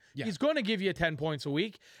consistent. Yeah. He's going to give you 10 points a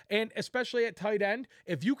week. And especially at tight end,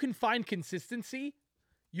 if you can find consistency,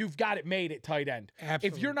 you've got it made at tight end. Absolutely.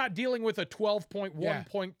 If you're not dealing with a 12 point, 1 Yeah.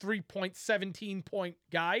 point, 3 point, 17 point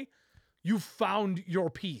guy, you've found your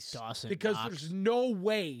piece. Dawson because Knox. there's no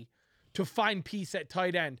way to find peace at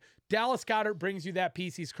tight end. Dallas Goedert brings you that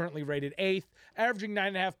piece. He's currently rated 8th, averaging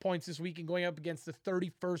 9.5 points this week and going up against the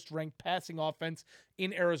 31st ranked passing offense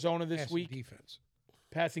in Arizona this Passing week.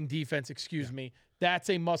 Passing defense, excuse me. That's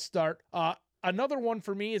a must start. Another one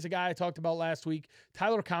for me is a guy I talked about last week,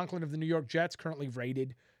 Tyler Conklin of the New York Jets, currently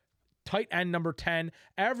rated tight end number 10,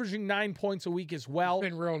 averaging 9 points a week as well.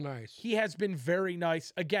 Been real nice. He has been very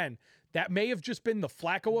nice. Again, that may have just been the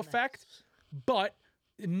Flacco effect, but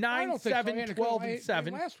I 9, don't think so. He 7, had a 12, good and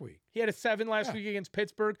 7. last week. He had a 7 last week against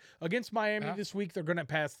Pittsburgh. Against Miami Yeah. this week, they're going to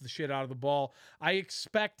pass the shit out of the ball. I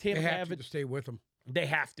expect him They to have have to stay with him. They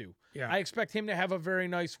have to. Yeah. I expect him to have a very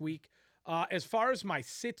nice week. As far as my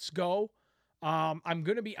sits go, I'm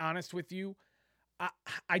going to be honest with you.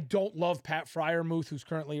 I don't love Pat Fryermuth, who's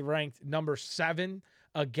currently ranked number 7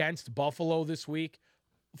 against Buffalo this week,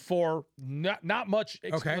 for not much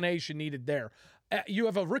explanation needed there. You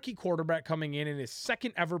have a rookie quarterback coming in his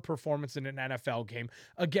second ever performance in an NFL game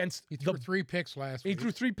against He threw 3 picks last He week.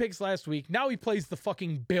 threw 3 picks last week. Now he plays the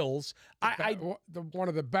fucking Bills. One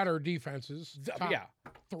of the better defenses. Top Yeah.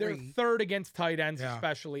 They're 3. third against tight ends, Yeah.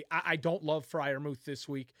 especially. I don't love Fryermuth this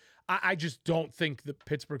week. I just don't think the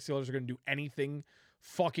Pittsburgh Steelers are going to do anything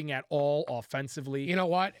fucking at all offensively. You know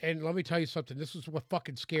what? And let me tell you something. This is what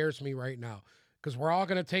fucking scares me right now. Because we're all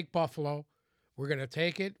going to take Buffalo. We're going to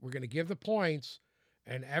take it. We're going to give the points.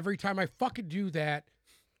 And every time I fucking do that,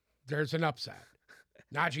 there's an upset.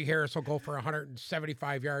 Najee Harris will go for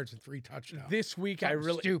 175 yards and 3 touchdowns. This week,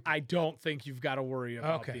 Stupid. I don't think you've got to worry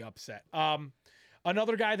about Okay. the upset.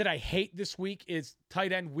 Another guy that I hate this week is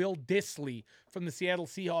tight end Will Dissly from the Seattle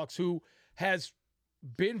Seahawks, who has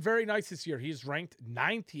been very nice this year. He is ranked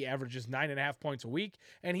 9th. He averages 9.5 points a week,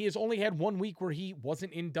 and he has only had 1 week where he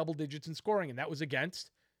wasn't in double digits in scoring, and that was against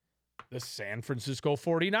the San Francisco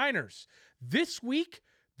 49ers. This week,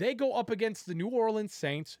 they go up against the New Orleans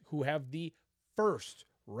Saints, who have the first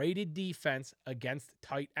rated defense against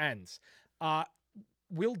tight ends.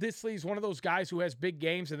 Will Dissly is one of those guys who has big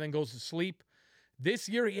games and then goes to sleep. This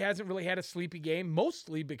year, he hasn't really had a sleepy game,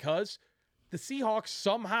 mostly because the Seahawks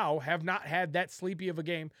somehow have not had that sleepy of a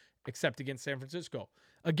game except against San Francisco.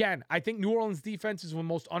 Again, I think New Orleans defense is one of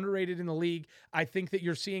the most underrated in the league. I think that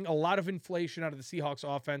you're seeing a lot of inflation out of the Seahawks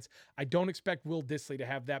offense. I don't expect Will Dissly to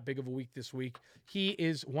have that big of a week this week. He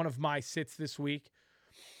is one of my sits this week.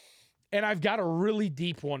 And I've got a really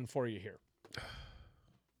deep one for you here.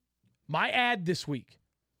 My ad this week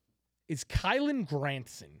is Kylen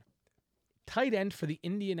Granson, tight end for the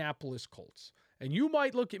Indianapolis Colts. And you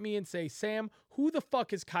might look at me and say, Sam, who the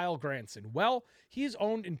fuck is Kyle Granson? Well, he is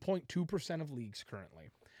owned in 0.2% of leagues currently.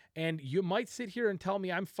 And you might sit here and tell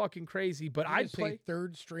me I'm fucking crazy, but I'd play.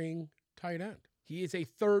 3rd string tight end. He is a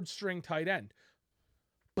 3rd string tight end,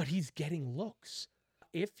 but he's getting looks.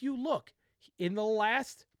 If you look in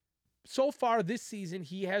so far this season,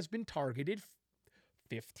 he has been targeted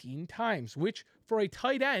 15 times, which for a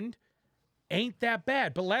tight end ain't that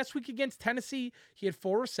bad. But last week against Tennessee, he had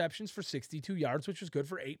 4 receptions for 62 yards, which was good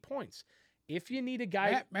for 8 points. If you need a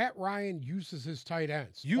guy, Matt Ryan uses his tight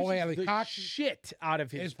ends. uses Mo Alley the Cox shit out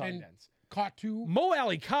of his has tight been ends. caught 2. Mo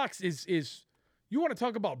Alley Cox is you want to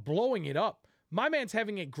talk about blowing it up. My man's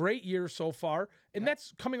having a great year so far, and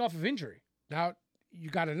that's coming off of injury. Now, you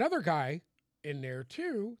got another guy in there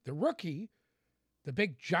too, the rookie, the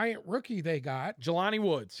big giant rookie they got, Jelani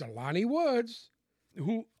Woods, Jelani Woods,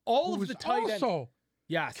 who all who of the was tight ends, also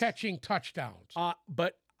yes, catching touchdowns.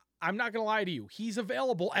 but I'm not going to lie to you. He's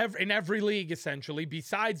available in every league, essentially,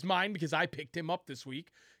 besides mine, because I picked him up this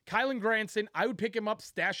week. Kylen Granson, I would pick him up,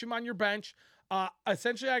 stash him on your bench.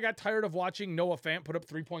 Essentially, I got tired of watching Noah Fant put up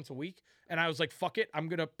 3 points a week, and I was like, fuck it. I'm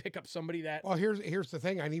going to pick up somebody that... Well, here's the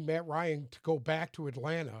thing. I need Matt Ryan to go back to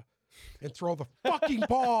Atlanta and throw the fucking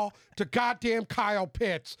ball to goddamn Kyle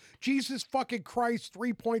Pitts. Jesus fucking Christ,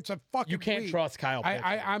 3 points a fucking You can't week. trust Kyle Pitts.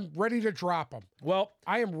 I'm ready to drop him. Well,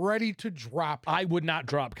 I am ready to drop him. I would not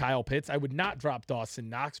drop Kyle Pitts. I would not drop Dawson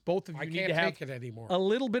Knox. Both of you I need can't to have take it anymore. a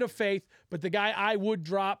little bit of faith. But the guy I would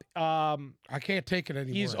drop, I can't take it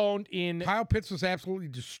anymore. he's owned in Kyle Pitts is absolutely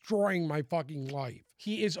destroying my fucking life.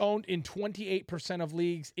 He is owned in 28% of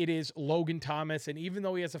leagues. It is Logan Thomas, and even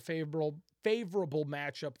though he has a favorable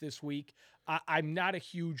matchup this week, I'm not a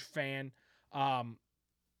huge fan.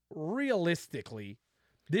 Realistically,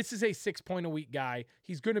 this is a 6 point a week guy.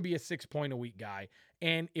 He's going to be a 6 point a week guy,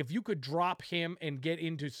 and if you could drop him and get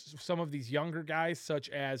into some of these younger guys, such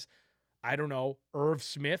as I don't know, Irv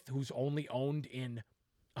Smith, who's only owned in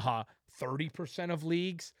 30% of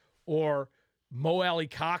leagues, or Mo Alley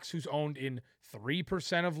Cox, who's owned in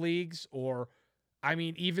 3% of leagues, or, I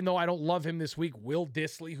mean, even though I don't love him this week, Will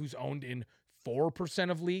Dissly, who's owned in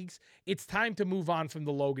 4% of leagues. It's time to move on from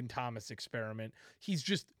the Logan Thomas experiment. He's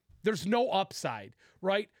just, there's no upside,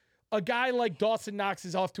 right? A guy like Dawson Knox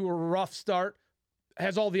is off to a rough start,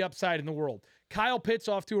 has all the upside in the world. Kyle Pitts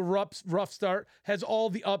off to a rough start, has all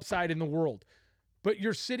the upside in the world. But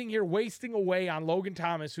you're sitting here wasting away on Logan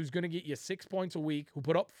Thomas, who's going to get you 6 points a week, who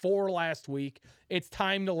put up 4 last week. It's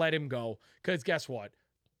time to let him go. Because guess what?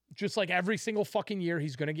 Just like every single fucking year,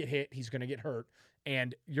 he's going to get hit. He's going to get hurt.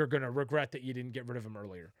 And you're going to regret that you didn't get rid of him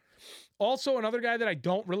earlier. Also, another guy that I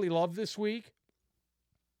don't really love this week,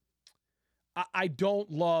 I don't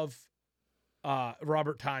love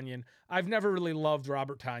Robert Tonyan. I've never really loved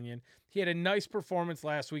Robert Tonyan. He had a nice performance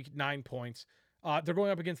last week, 9 points. They're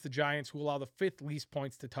going up against the Giants, who allow the 5th least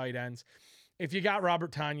points to tight ends. If you got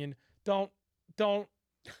Robert Tonyan, don't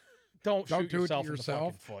shoot yourself in the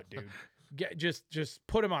fucking foot, dude. Just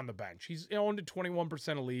put him on the bench. He's owned in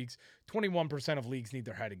 21% of leagues. 21% of leagues need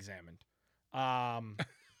their head examined.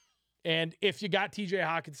 And if you got TJ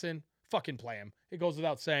Hawkinson, fucking play him. It goes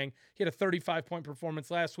without saying. He had a 35-point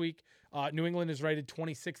performance last week. New England is rated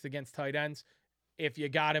 26th against tight ends. If you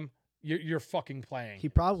got him, you're fucking playing. He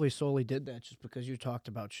probably solely did that just because you talked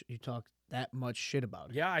that much shit about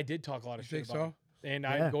it. Yeah, I did talk a lot of shit about him. And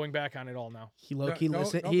Yeah. I'm going back on it all now. He low-key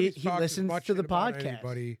listens to the podcast.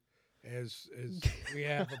 Anybody as we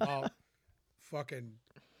have about fucking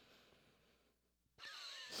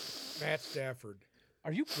Matt Stafford.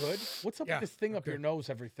 Are you good? What's up Yeah, with this thing I'm up your good. nose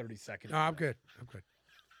every 30 seconds? No, I'm good.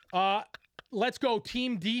 Let's go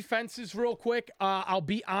team defenses real quick. I'll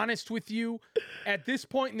be honest with you. At this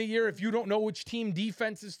point in the year, if you don't know which team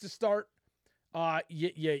defenses to start,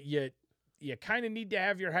 you kind of need to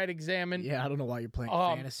have your head examined. Yeah, I don't know why you're playing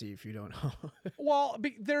fantasy if you don't know. Well,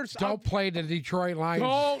 there's Don't play the Detroit Lions.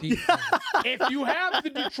 Don't. defense. if you have the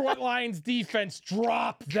Detroit Lions defense,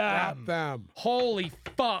 drop them. Drop them. Holy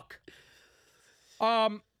fuck.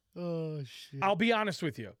 Oh shit. I'll be honest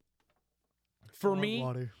with you. For me,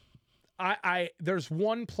 Water. I there's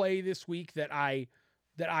one play this week that I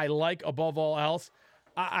like above all else.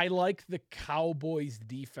 I like the Cowboys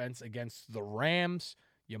defense against the Rams.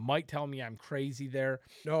 You might tell me I'm crazy there.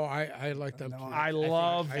 No, I like them. No, too. I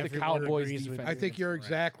love the everyone Cowboys agrees with defense. I think you're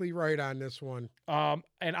exactly right on this one.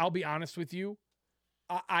 And I'll be honest with you,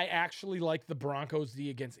 I actually like the Broncos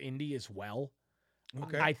D against Indy as well.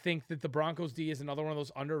 Okay. I think that the Broncos D is another one of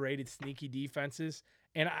those underrated sneaky defenses,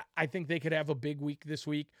 and I think they could have a big week this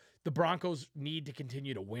week. The Broncos need to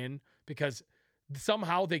continue to win because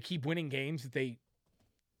somehow they keep winning games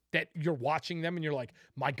that you're watching them and you're like,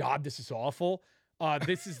 my God, this is awful.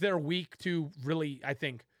 This is their week to really, I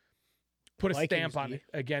think, put a Vikings stamp on D. it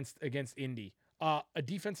against Indy. A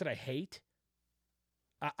defense that I hate.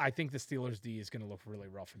 I think the Steelers D is going to look really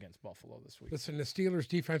rough against Buffalo this week. Listen, the Steelers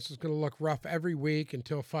defense is going to look rough every week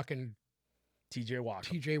until fucking TJ Watt.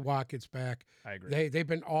 TJ Watt gets back. I agree. They've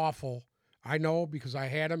been awful. I know because I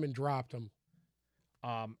had them and dropped them.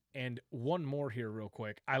 And one more here real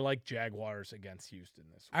quick. I like Jaguars against Houston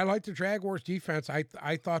this week. I like the Jaguars defense.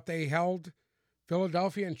 I thought they held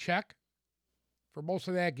Philadelphia in check for most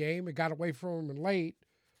of that game. It got away from them late,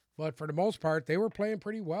 but for the most part, they were playing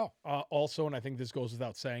pretty well. Also, and I think this goes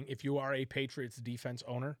without saying, if you are a Patriots defense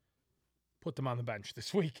owner, put them on the bench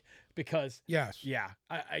this week because, Yes. yeah,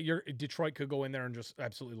 your Detroit could go in there and just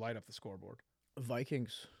absolutely light up the scoreboard.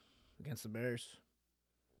 Vikings against the Bears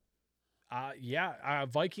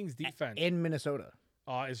Vikings defense in Minnesota.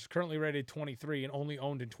 is currently rated 23 and only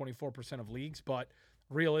owned in 24% of leagues, but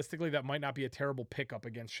realistically, that might not be a terrible pickup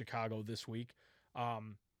against Chicago this week.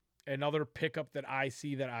 Another pickup that I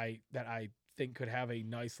see that I think could have a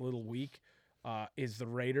nice little week is the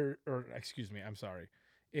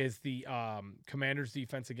Commanders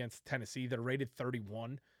defense against Tennessee. They're rated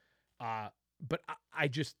 31. But I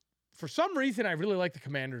just, For some reason, I really like the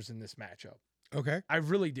Commanders in this matchup. Okay. I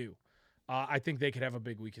really do. I think they could have a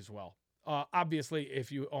big week as well. Obviously,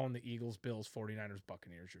 if you own the Eagles, Bills, 49ers,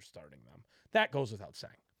 Buccaneers, you're starting them. That goes without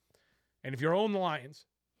saying. And if you own the Lions,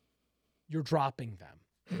 you're dropping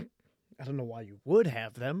them. I don't know why you would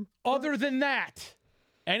have them. Other than that,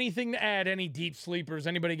 anything to add? Any deep sleepers?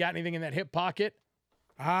 Anybody got anything in that hip pocket?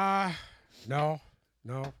 No.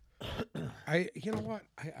 You know what?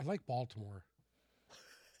 I like Baltimore.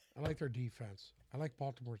 I like their defense. I like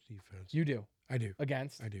Baltimore's defense. You do. I do.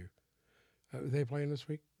 Against? I do. Are they playing this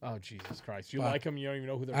week? Oh, Jesus Christ. You But like them? You don't even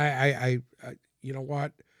know who they're I you know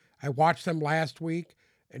what? I watched them last week,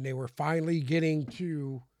 and they were finally getting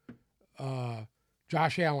to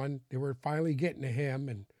Josh Allen. They were finally getting to him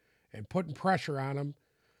and putting pressure on him,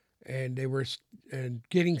 and they were and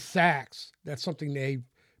getting sacks. That's something they've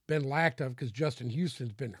been lacked of because Justin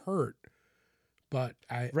Houston's been hurt. But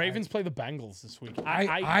Ravens play the Bengals this week.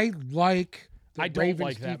 I like the I don't Ravens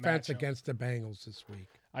like that defense matchup. against the Bengals this week.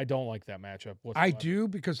 I don't like that matchup whatsoever. I do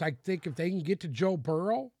because I think if they can get to Joe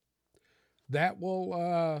Burrow, that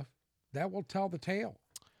will tell the tale.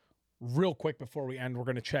 Real quick before we end, we're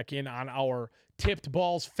going to check in on our Tipped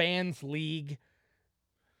Balls Fans League.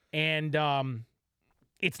 And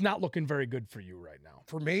it's not looking very good for you right now.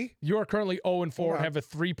 For me, You are currently 0-4 and Hold on. have a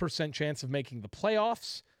 3% chance of making the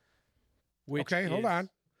playoffs. Which okay, hold is on.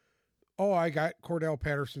 Oh, I got Cordell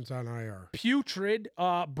Patterson's on IR. Putrid.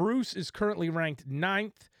 Bruce is currently ranked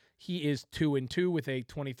 9th. He is 2-2 with a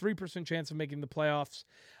 23% chance of making the playoffs.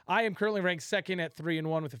 I am currently ranked 2nd at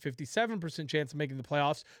 3-1 with a 57% chance of making the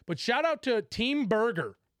playoffs. But shout out to Team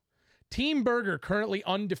Burger. Team Burger currently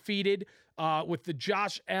undefeated with the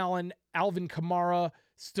Josh Allen, Alvin Kamara,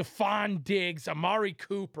 Stephon Diggs, Amari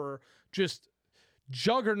Cooper, just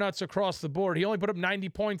juggernauts across the board. He only put up 90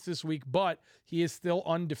 points this week, but he is still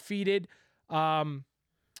undefeated. Yeah,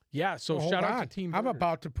 so Well, shout hold out on. to Team I'm Burger.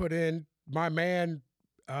 about to put in my man,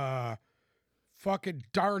 fucking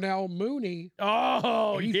Darnell Mooney.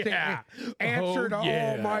 Oh, He yeah. answered Oh, all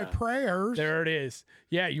my yeah. prayers. There it is.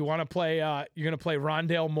 Yeah, you want to play, you're going to play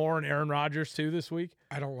Rondale Moore and Aaron Rodgers too this week?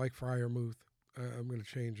 I don't like Fryermuth. I'm going to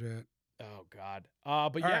change that. Oh, God. But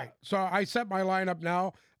All yeah, right, so I set my lineup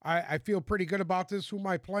now. I feel pretty good about this. Who am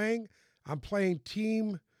I playing? I'm playing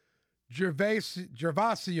Team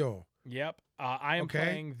Gervasio. yep. I am Okay.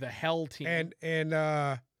 playing the Hell team.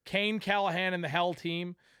 And Kane Callahan and the Hell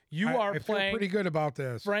team. You are I feel playing pretty good about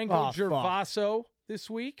this. Franco Oh, fuck. Gervaso this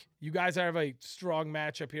week. You guys have a strong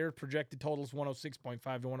matchup here. Projected totals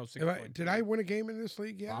 106.5 to 106. Did I win a game in this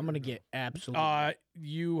league yet? I'm gonna get absolutely. I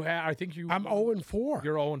think you. I'm 0-4.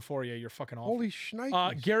 You're 0-4. Yeah, you're fucking awful. Holy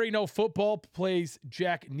shnikes. Gary No Football plays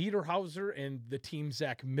Jack Niederhauser and the team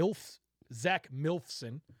Zach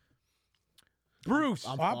Milfson. Bruce,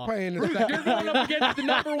 I'm I'm playing the Bruce, second. you're going up against the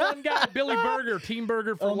number one guy, Billy Burger, Team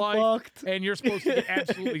Burger for I'm life, fucked. and you're supposed to get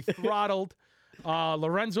absolutely throttled.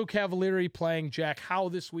 Lorenzo Cavalieri playing Jack Howe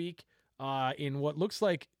this week in what looks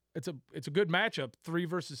like it's a good matchup, 3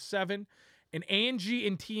 versus 7. And Angie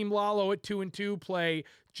and Team Lalo at 2-2 play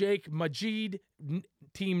Jake Majid,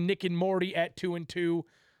 Team Nick and Morty at 2-2,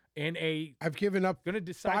 and I've given up gonna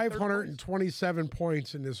decide third place. 527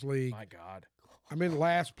 points in this league. My God. I'm in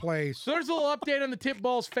last place. So there's a little update on the Tip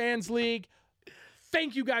Balls Fans League.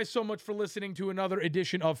 Thank you guys so much for listening to another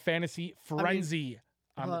edition of Fantasy Frenzy.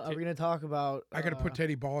 on the Are Tip- we gonna talk about? I got to put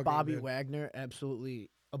Teddy Ball. Bobby in. Wagner absolutely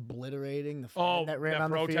obliterating the fan Oh, that ran that on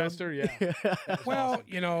protester, the field. yeah. Well,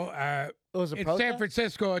 you know, it was a in protest? San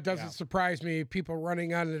Francisco, it doesn't Yeah. surprise me. People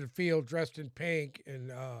running onto the field dressed in pink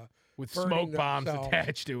and With burning smoke bombs themselves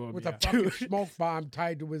attached to him. with yeah. a fucking smoke bomb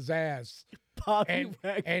tied to his ass, Bobby and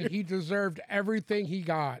Wagner. he deserved everything he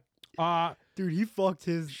got. Dude, he fucked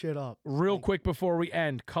his shit up. Real quick before we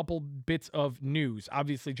end, couple bits of news.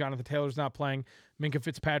 Obviously, Jonathan Taylor's not playing. Minka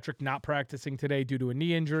Fitzpatrick not practicing today due to a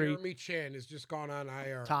knee injury. Jeremy Chin has just gone on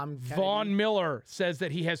IR. Tom Kennedy. Vaughn Miller says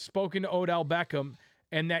that he has spoken to Odell Beckham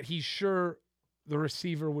and that he's sure the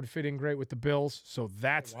receiver would fit in great with the Bills. So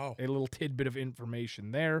that's Wow. a little tidbit of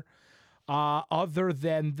information there. Other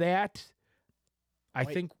than that, I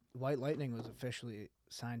White- think White Lightning was officially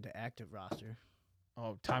signed to active roster.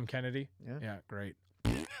 Tom Kennedy. Yeah. Yeah, great.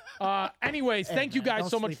 Anyways, Hey, thank you man, guys don't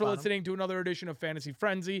so much sleep for on 'em. listening to another edition of Fantasy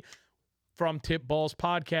Frenzy from Tip Balls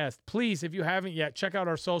Podcast. Please, if you haven't yet, check out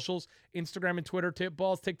our socials, Instagram and Twitter, Tip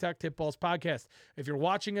Balls, TikTok, Tip Balls Podcast. If you're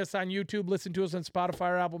watching us on YouTube, listen to us on Spotify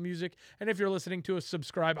or Apple Music. And if you're listening to us,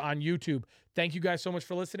 subscribe on YouTube. Thank you guys so much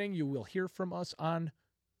for listening. You will hear from us on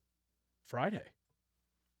Friday.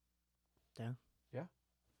 Yeah. Yeah.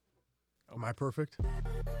 Am I perfect?